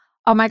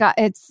 oh my God,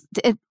 it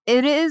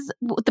is,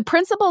 the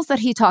principles that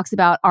he talks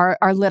about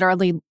are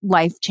literally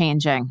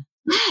life-changing.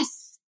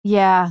 Yes.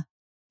 Yeah.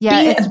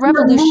 Yeah. It's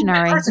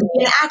revolutionary.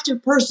 Be an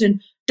active person.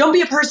 Don't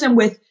be a person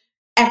with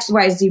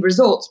XYZ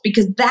results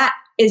because that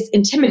is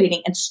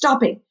intimidating and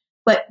stopping.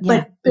 But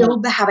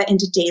build the habit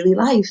into daily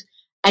life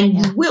and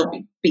you will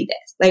be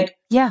this. Like,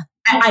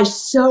 I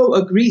so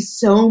agree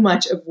so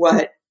much of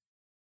what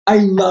I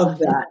love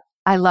that.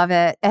 I love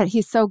it. And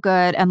he's so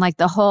good. And like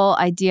the whole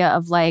idea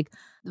of like,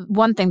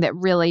 one thing that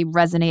really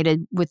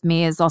resonated with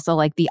me is also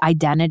like the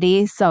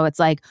identity. So it's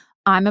like,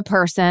 I'm a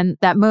person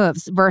that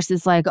moves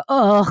versus like,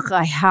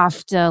 I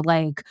have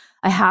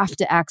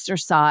to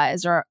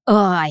exercise or,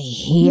 I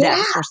hate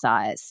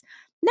exercise.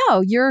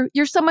 No, you're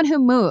someone who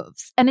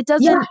moves and it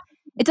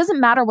doesn't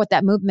matter what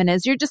that movement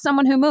is. You're just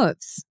someone who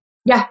moves.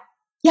 Yeah.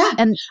 Yeah.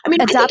 And I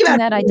mean, adapting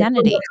that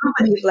identity.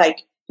 Company, like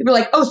people are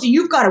like, oh, so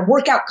you've got a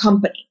workout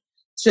company.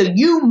 So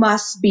you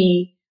must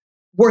be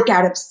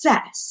workout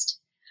obsessed.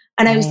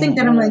 And I was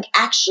thinking, I'm like,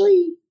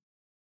 actually,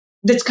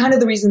 that's kind of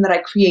the reason that I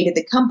created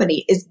the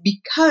company is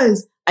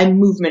because I'm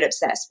movement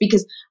obsessed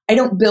because I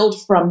don't build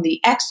from the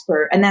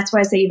expert. And that's why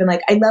I say even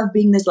like, I love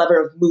being this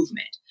lover of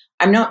movement.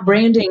 I'm not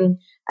branding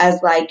as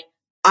like,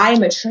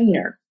 I'm a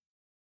trainer.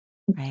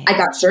 Right. I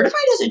got certified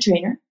as a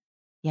trainer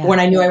Yeah. when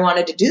I knew I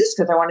wanted to do this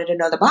because I wanted to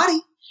know the body.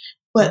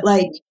 But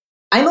like,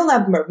 I'm a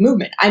lover of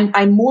movement.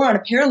 I'm more on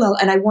a parallel,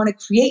 and I want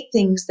to create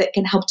things that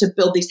can help to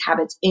build these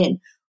habits in,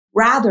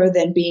 rather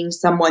than being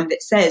someone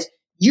that says,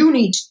 you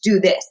need to do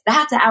this.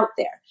 That's out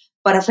there.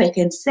 But if I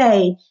can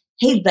say,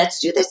 hey, let's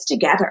do this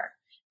together,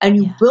 and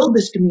you build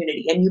this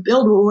community, and you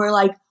build where we're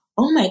like,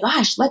 oh my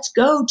gosh, let's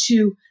go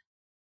to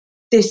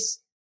this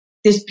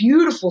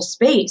beautiful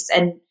space,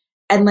 and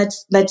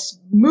let's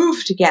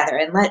move together,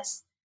 and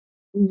let's,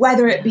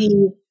 whether it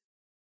be,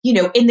 you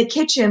know, in the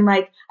kitchen,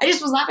 like I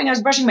just was laughing, I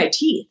was brushing my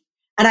teeth,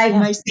 and I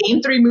have my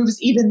same 3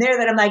 moves even there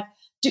that I'm like,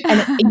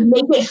 and you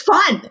make it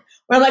fun.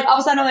 Where I'm like, all of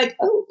a sudden I'm like,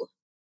 oh,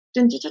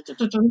 dun, dun, dun,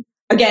 dun, dun.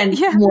 Again,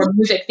 more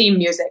music, theme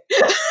music.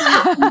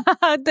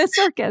 The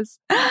circus.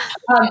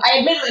 I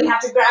admittedly have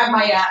to grab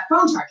my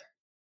phone charger.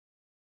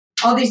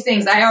 All these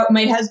things.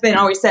 My husband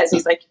always says,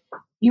 he's like,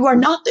 you are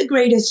not the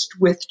greatest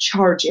with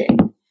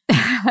charging.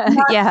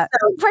 Yeah.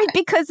 Right.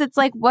 Because it's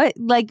like, what,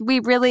 like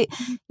we really,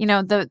 you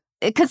know,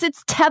 because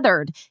it's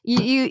tethered.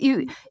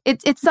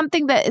 It's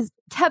something that is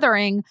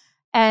tethering.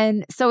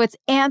 And so it's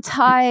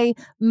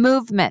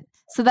anti-movement.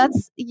 So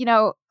that's, you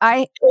know,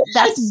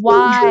 that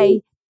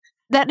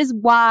is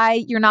why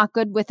you're not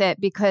good with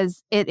it,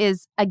 because it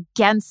is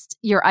against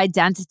your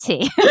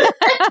identity.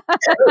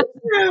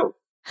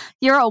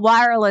 You're a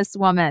wireless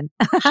woman.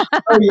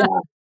 Oh, yeah.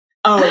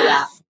 Oh,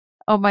 yeah.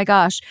 Oh my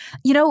gosh.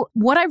 You know,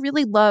 what I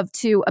really love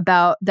too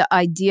about the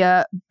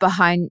idea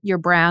behind your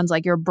brands,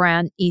 like your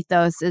brand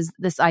ethos, is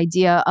this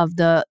idea of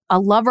a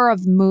lover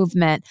of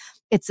movement.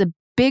 It's a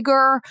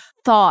bigger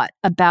thought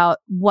about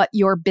what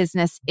your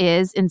business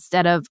is,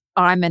 instead of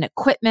I'm an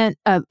equipment,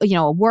 a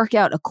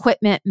workout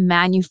equipment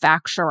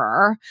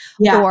manufacturer,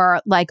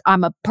 or like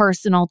I'm a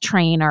personal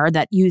trainer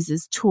that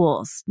uses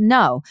tools.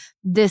 No,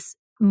 this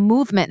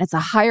movement, it's a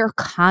higher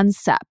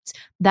concept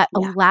that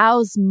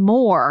allows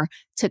more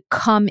to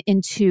come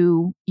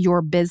into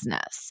your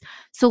business.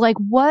 So like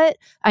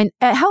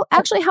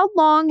how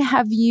long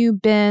have you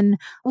been,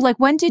 like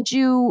when did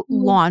you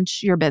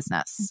launch your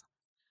business?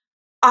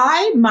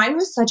 Mine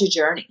was such a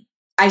journey.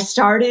 I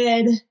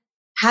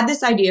had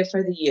this idea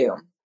for the U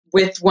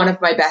with one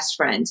of my best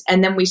friends.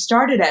 And then we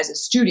started as a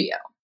studio.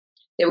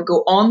 They would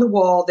go on the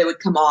wall, they would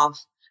come off.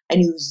 I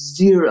knew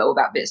zero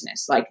about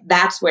business. Like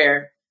that's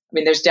where, I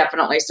mean, there's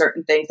definitely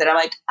certain things that I'm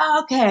like,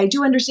 oh, okay, I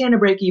do understand a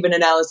break-even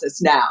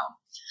analysis now.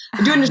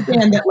 I do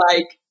understand that,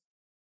 like,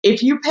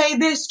 if you pay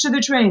this to the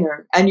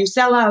trainer and you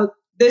sell out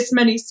this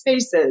many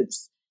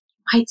spaces,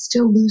 you might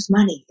still lose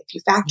money if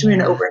you factor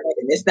in overhead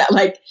and this, that.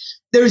 Like,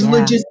 there's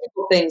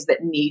logistical things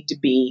that need to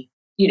be,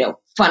 you know,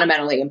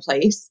 fundamentally in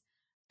place.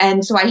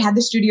 And so I had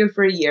the studio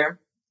for a year.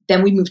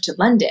 Then we moved to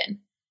London.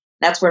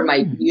 That's where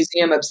my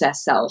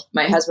museum-obsessed self,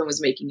 my husband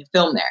was making a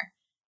film there.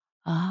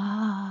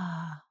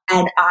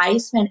 And I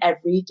spent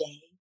every day,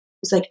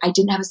 it was like, I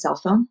didn't have a cell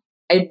phone.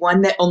 I had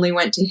one that only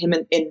went to him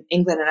in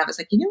England. And I was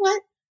like, you know what?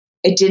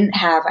 I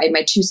had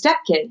my 2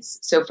 stepkids.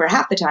 So for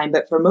half the time,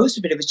 but for most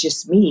of it, it was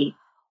just me.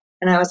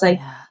 And I was like,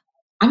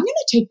 I'm going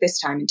to take this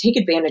time and take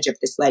advantage of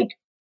this. Like,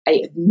 I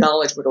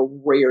acknowledge what a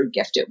rare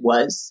gift it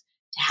was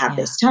to have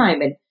this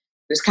time. And it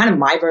was kind of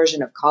my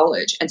version of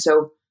college. And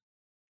so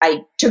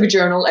I took a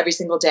journal every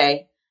single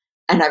day.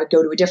 And I would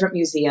go to a different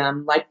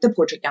museum, like the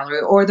Portrait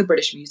Gallery or the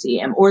British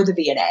Museum or the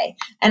V&A.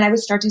 And I would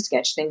start to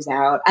sketch things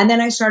out. And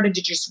then I started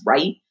to just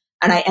write.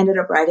 And I ended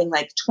up writing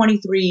like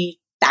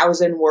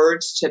 23,000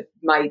 words to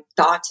my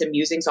thoughts and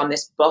musings on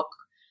this book,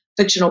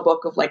 fictional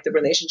book of like the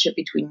relationship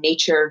between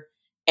nature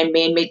and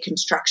man-made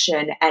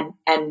construction. And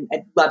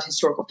I love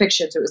historical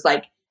fiction. So it was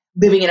like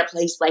living in a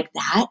place like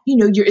that. You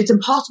know, it's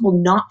impossible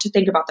not to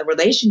think about the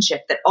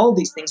relationship that all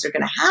these things are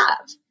going to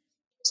have.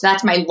 So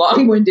that's my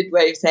long-winded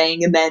way of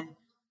saying. And then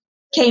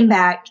came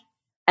back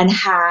and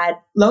had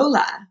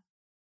Lola,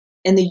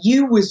 and the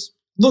U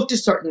looked a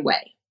certain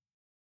way.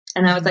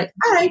 And I was like,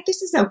 all right,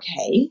 this is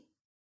okay.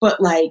 But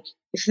like,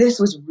 if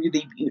this was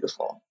really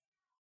beautiful,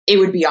 it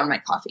would be on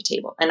my coffee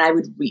table and I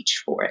would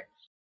reach for it.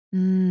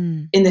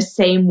 In the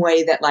same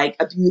way that like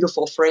a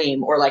beautiful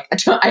frame, or like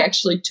I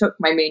actually took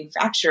my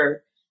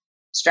manufacturer,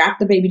 strapped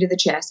the baby to the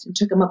chest and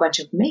took him a bunch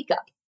of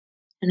makeup.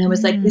 And I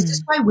was like, this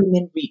is why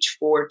women reach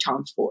for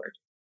Tom Ford.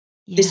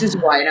 This is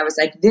why. And I was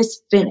like, this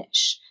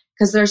finish.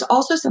 Because there's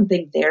also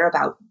something there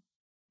about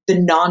the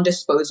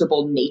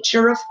non-disposable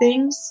nature of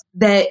things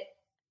that,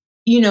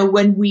 you know,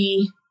 when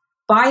we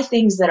buy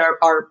things that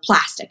are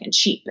plastic and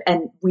cheap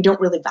and we don't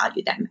really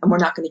value them and we're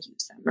not going to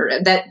use them, or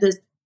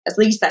at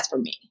least that's for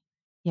me.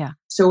 Yeah.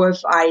 So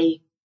if I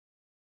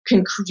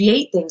can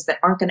create things that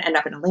aren't going to end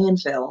up in a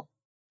landfill,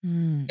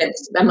 and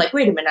I'm like,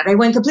 wait a minute, I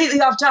went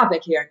completely off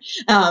topic here.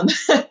 No,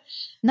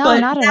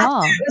 not at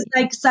all. It was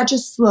like such a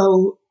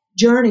slow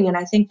journey. And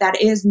I think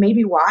that is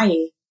maybe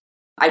why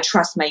I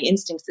trust my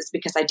instincts, is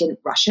because I didn't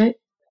rush it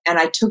and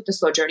I took the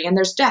slow journey. And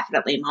there's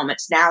definitely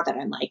moments now that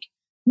I'm like,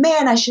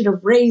 man, I should have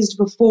raised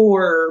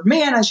before,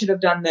 man, I should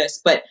have done this.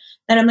 But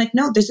then I'm like,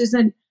 no, this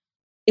isn't,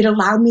 it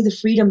allowed me the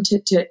freedom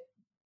to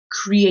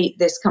create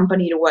this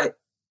company to what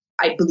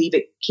I believe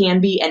it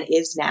can be and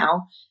is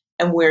now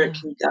and where it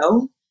can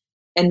go.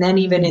 And then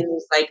even in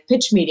these like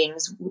pitch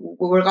meetings,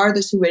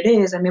 regardless who it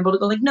is, I'm able to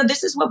go like, no,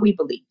 this is what we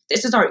believe.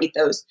 This is our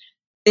ethos.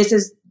 This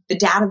is the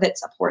data that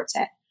supports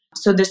it.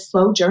 So this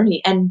slow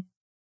journey. And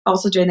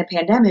also during the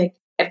pandemic,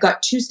 I've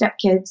got 2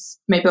 stepkids,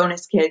 my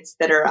bonus kids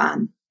that are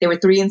they were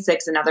 3 and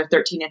 6 and now they're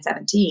 13 and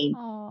 17.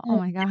 Oh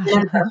my gosh. And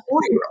I've got a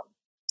 4-year-old.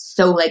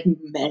 So like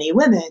many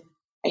women,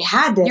 I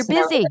had this.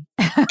 You're busy.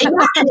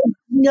 And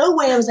no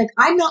way. I was like,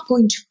 I'm not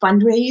going to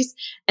fundraise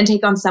and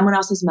take on someone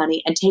else's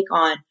money and take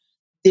on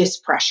this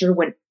pressure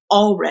when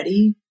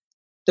already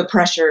the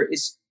pressure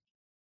is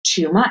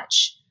too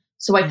much.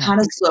 So I kind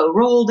of slow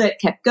rolled it,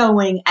 kept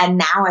going. And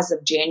now as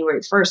of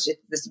January 1st,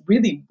 it's this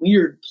really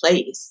weird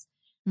place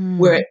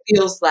where it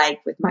feels like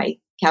with my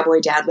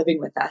cowboy dad living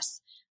with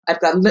us, I've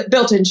got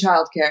built-in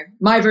childcare,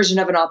 my version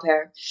of an au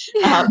pair.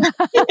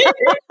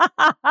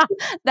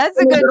 That's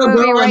a good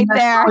movie right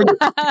there.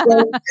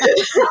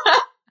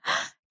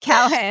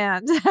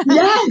 Cowhand.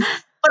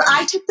 Yes. But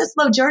I took the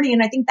slow journey.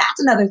 And I think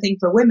that's another thing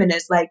for women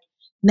is like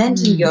men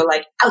to go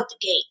like out the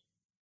gate.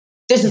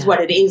 This is what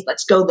it is.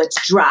 Let's go.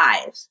 Let's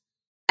drive.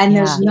 And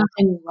there's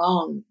nothing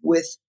wrong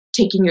with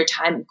taking your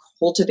time and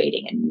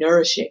cultivating and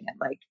nourishing and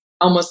like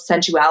almost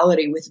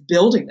sensuality with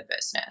building the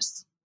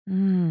business.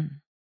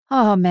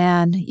 Oh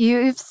man,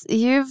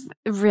 you've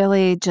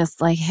really just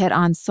like hit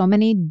on so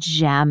many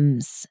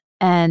gems.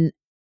 And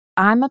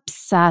I'm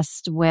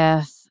obsessed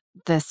with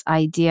this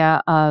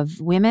idea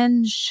of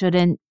women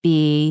shouldn't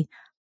be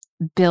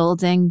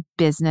building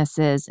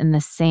businesses in the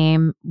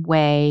same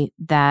way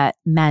that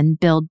men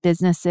build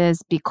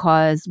businesses,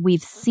 because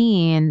we've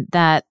seen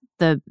that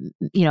the,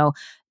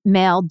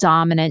 male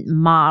dominant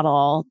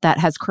model that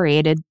has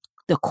created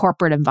the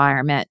corporate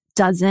environment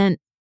doesn't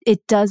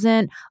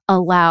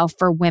allow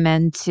for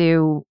women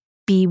to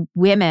be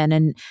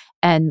women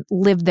and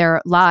live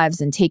their lives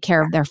and take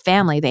care of their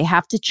family. They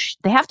have to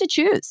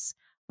choose,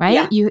 right?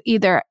 Yeah. You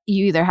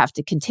either have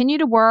to continue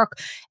to work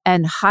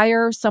and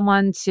hire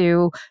someone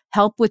to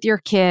help with your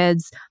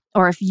kids,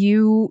 or if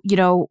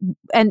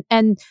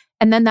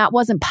and then that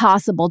wasn't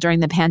possible during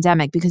the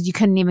pandemic because you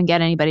couldn't even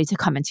get anybody to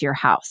come into your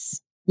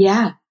house.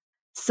 Yeah.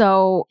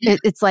 So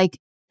it's like,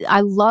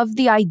 I love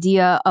the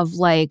idea of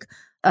like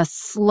a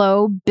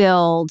slow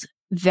build,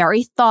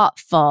 very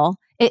thoughtful.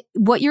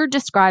 What you're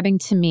describing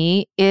to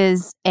me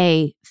is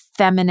a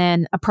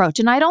feminine approach.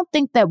 And I don't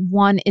think that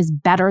one is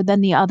better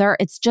than the other.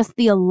 It's just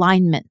the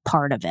alignment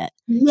part of it.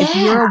 Yeah. If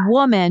you're a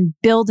woman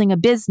building a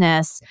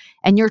business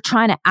and you're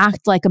trying to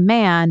act like a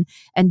man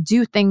and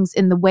do things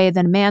in the way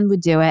that a man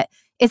would do it,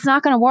 it's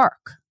not going to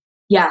work.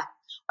 Yeah.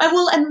 I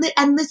will,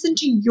 and listen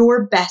to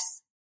your best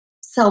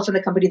self in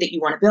the company that you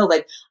want to build.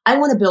 Like, I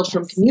want to build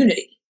from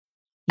community.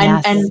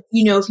 And, and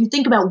if you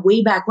think about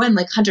way back when,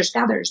 like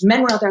hunters-gatherers,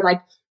 men were out there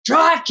like,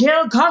 drive,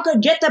 kill, conquer,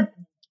 get the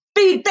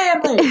feed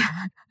family.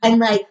 And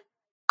like,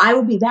 I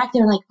would be back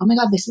there like, oh my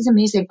God, this is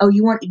amazing. Oh,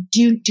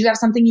 do you have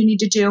something you need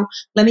to do?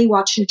 Let me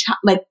watch your child.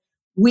 Like,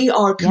 we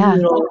are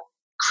communal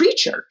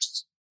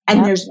creatures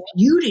and there's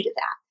beauty to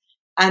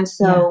that. And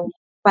so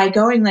by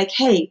going like,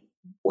 hey,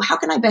 how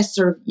can I best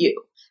serve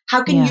you?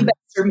 How can you best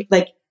serve me?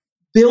 Like,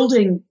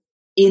 building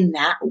in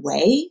that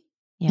way,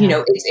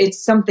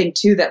 it's something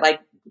too that like,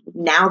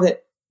 now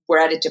that we're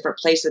at a different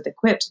place with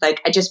Equipped,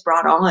 like I just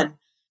brought on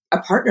a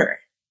partner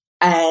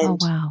and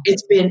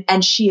it's been,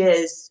 and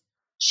it's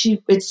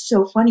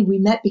so funny. We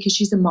met because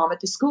she's a mom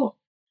at the school.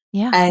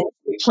 Yeah. And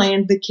we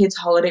planned the kids'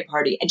 holiday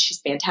party and she's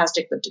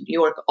fantastic. Lived in New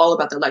York, all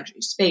about the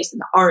luxury space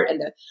and the art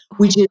and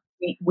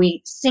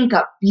we sync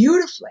up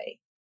beautifully.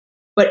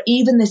 But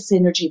even the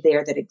synergy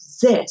there that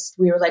exists,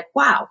 we were like,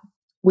 wow,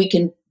 we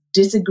can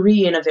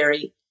disagree in a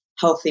very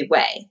healthy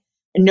way.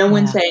 And no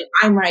one's saying,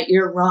 I'm right,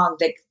 you're wrong,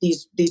 like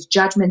these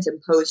judgments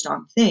imposed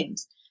on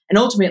things. And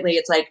ultimately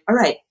it's like, all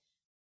right.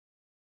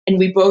 And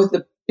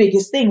the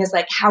biggest thing is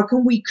like, how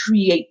can we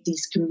create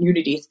these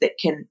communities that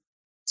can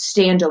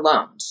stand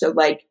alone? So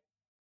like,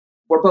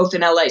 we're both in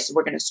LA, so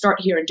we're going to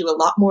start here and do a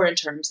lot more in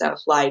terms of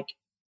like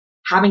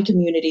having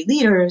community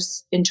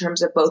leaders in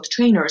terms of both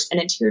trainers and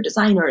interior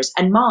designers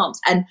and moms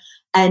and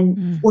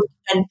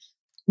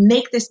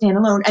make this stand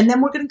alone. And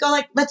then we're going to go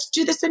like, let's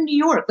do this in New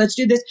York. Let's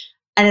do this.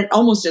 And it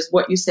almost is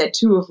what you said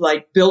too, of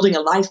like building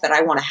a life that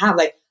I want to have.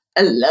 Like,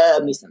 I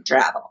love me some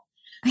travel.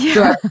 Yeah.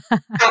 So I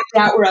tapped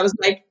out where I was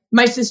like,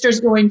 my sister's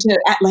going to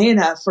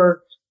Atlanta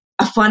for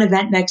a fun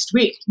event next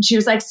week. And she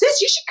was like,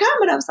 sis, you should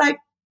come. And I was like,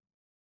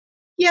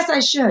 yes, I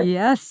should.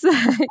 Yes.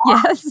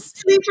 Yes.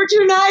 Sleep for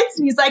 2 nights.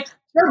 And he's like,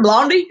 sure,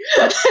 Blondie.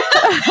 Right,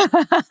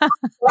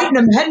 and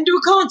I'm heading to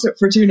a concert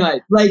for 2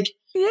 nights. Like,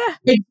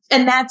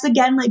 and that's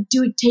again, like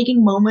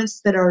taking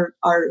moments that are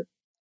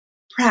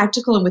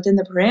practical and within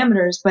the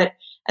parameters.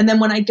 And then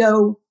when I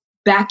go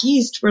back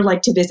east for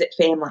like to visit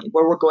family,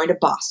 where we're going to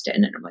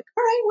Boston, and I'm like,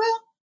 all right, well,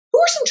 who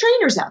are some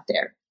trainers out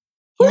there?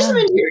 Who are some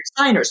interior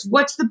designers?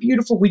 What's the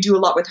beautiful? We do a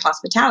lot with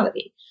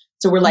hospitality.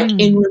 So we're like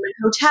in room in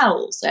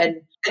hotels.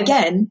 And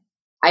again,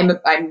 I'm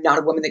not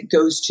a woman that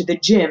goes to the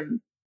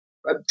gym.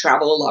 I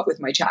travel a lot with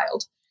my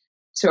child.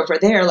 So if we're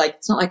there, like,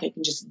 it's not like I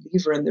can just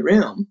leave her in the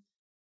room.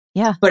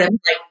 Yeah. But I'm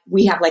like,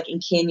 we have like in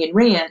Canyon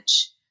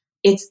Ranch,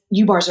 it's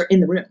U-Bars are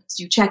in the room.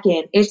 So you check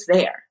in, it's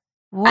there.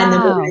 Wow. And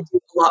then we're going to do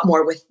a lot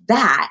more with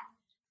that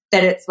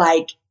it's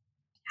like,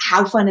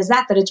 how fun is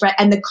that it's right.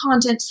 And the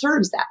content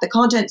serves that. The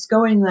content's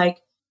going like,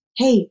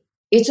 hey,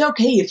 it's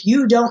okay if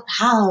you don't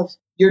have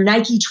your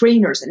Nike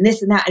trainers and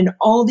this and that and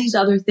all these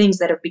other things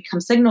that have become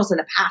signals in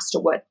the past to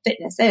what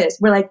fitness is.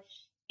 We're like,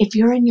 if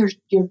you're in your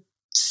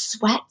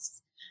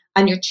sweats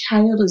and your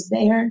child is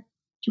there,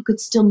 you could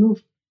still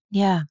move.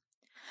 Yeah.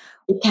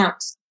 It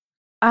counts.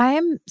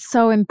 I'm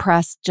so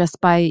impressed just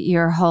by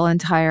your whole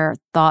entire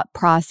thought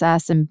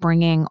process and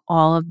bringing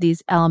all of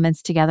these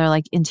elements together,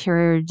 like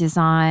interior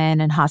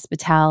design and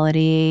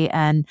hospitality.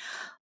 And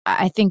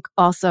I think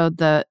also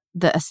the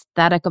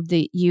aesthetic of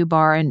the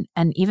U-Bar and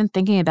even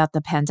thinking about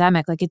the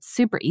pandemic, like it's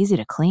super easy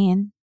to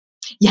clean.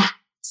 Yeah.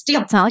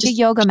 Still. It's not like a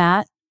yoga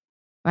mat,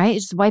 right? You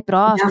just wipe it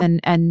off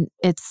and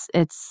it's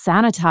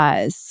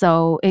sanitized.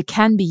 So it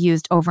can be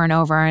used over and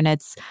over, and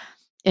it's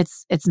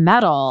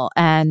metal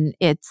and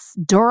it's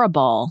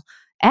durable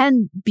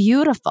and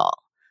beautiful.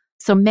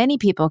 So many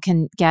people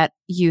can get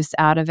use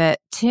out of it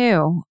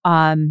too.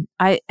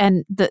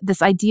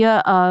 This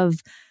idea of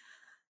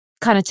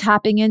kind of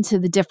tapping into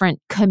the different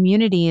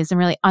communities and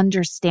really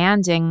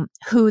understanding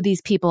who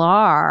these people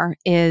are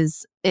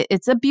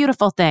it's a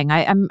beautiful thing.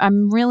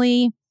 I'm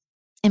really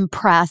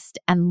impressed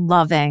and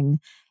loving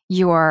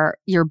your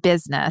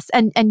business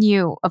and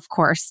you, of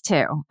course,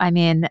 too. I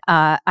mean,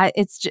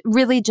 it's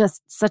really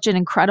just such an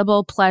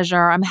incredible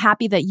pleasure. I'm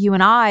happy that you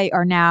and I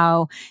are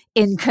now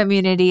in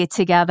community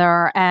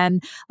together,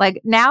 and like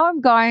now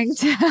I'm going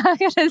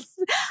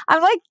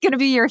to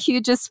be your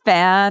hugest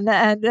fan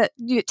and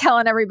you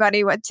telling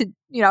everybody what to,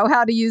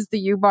 how to use the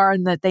U-Bar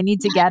and that they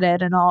need to get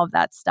it and all of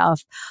that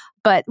stuff.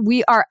 But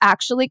we are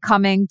actually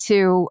coming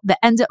to the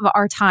end of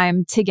our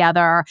time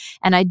together.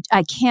 And I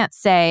can't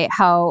say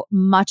how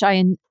much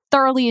I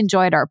thoroughly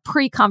enjoyed our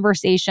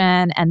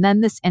pre-conversation and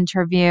then this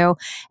interview.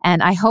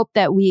 And I hope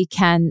that we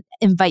can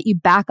invite you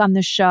back on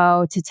the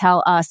show to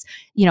tell us,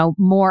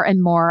 more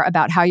and more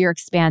about how you're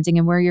expanding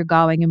and where you're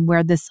going and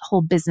where this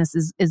whole business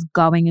is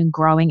going and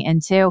growing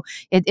into.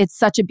 It's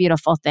such a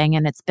beautiful thing,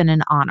 and it's been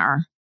an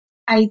honor.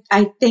 I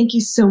thank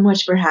you so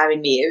much for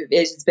having me.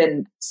 It's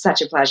been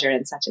such a pleasure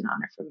and such an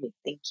honor for me.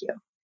 Thank you.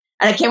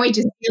 And I can't wait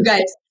to see you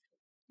guys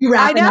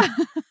wrapping up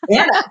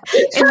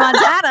in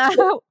Montana.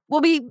 We'll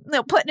be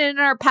putting it in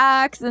our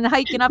packs and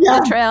hiking up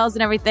the trails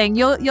and everything.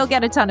 You'll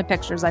get a ton of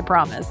pictures, I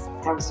promise.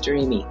 Sounds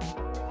dreamy.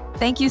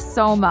 Thank you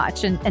so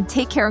much, and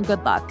take care and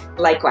good luck.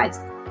 Likewise.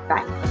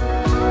 Bye.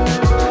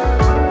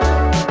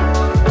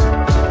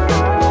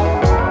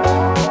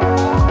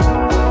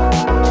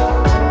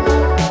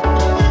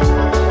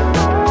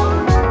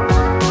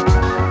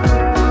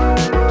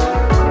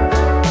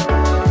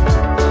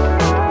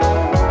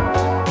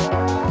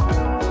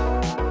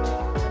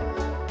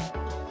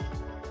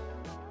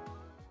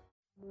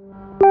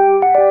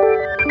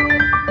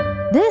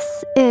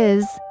 This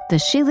is the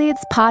She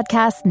Leads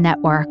Podcast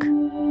Network.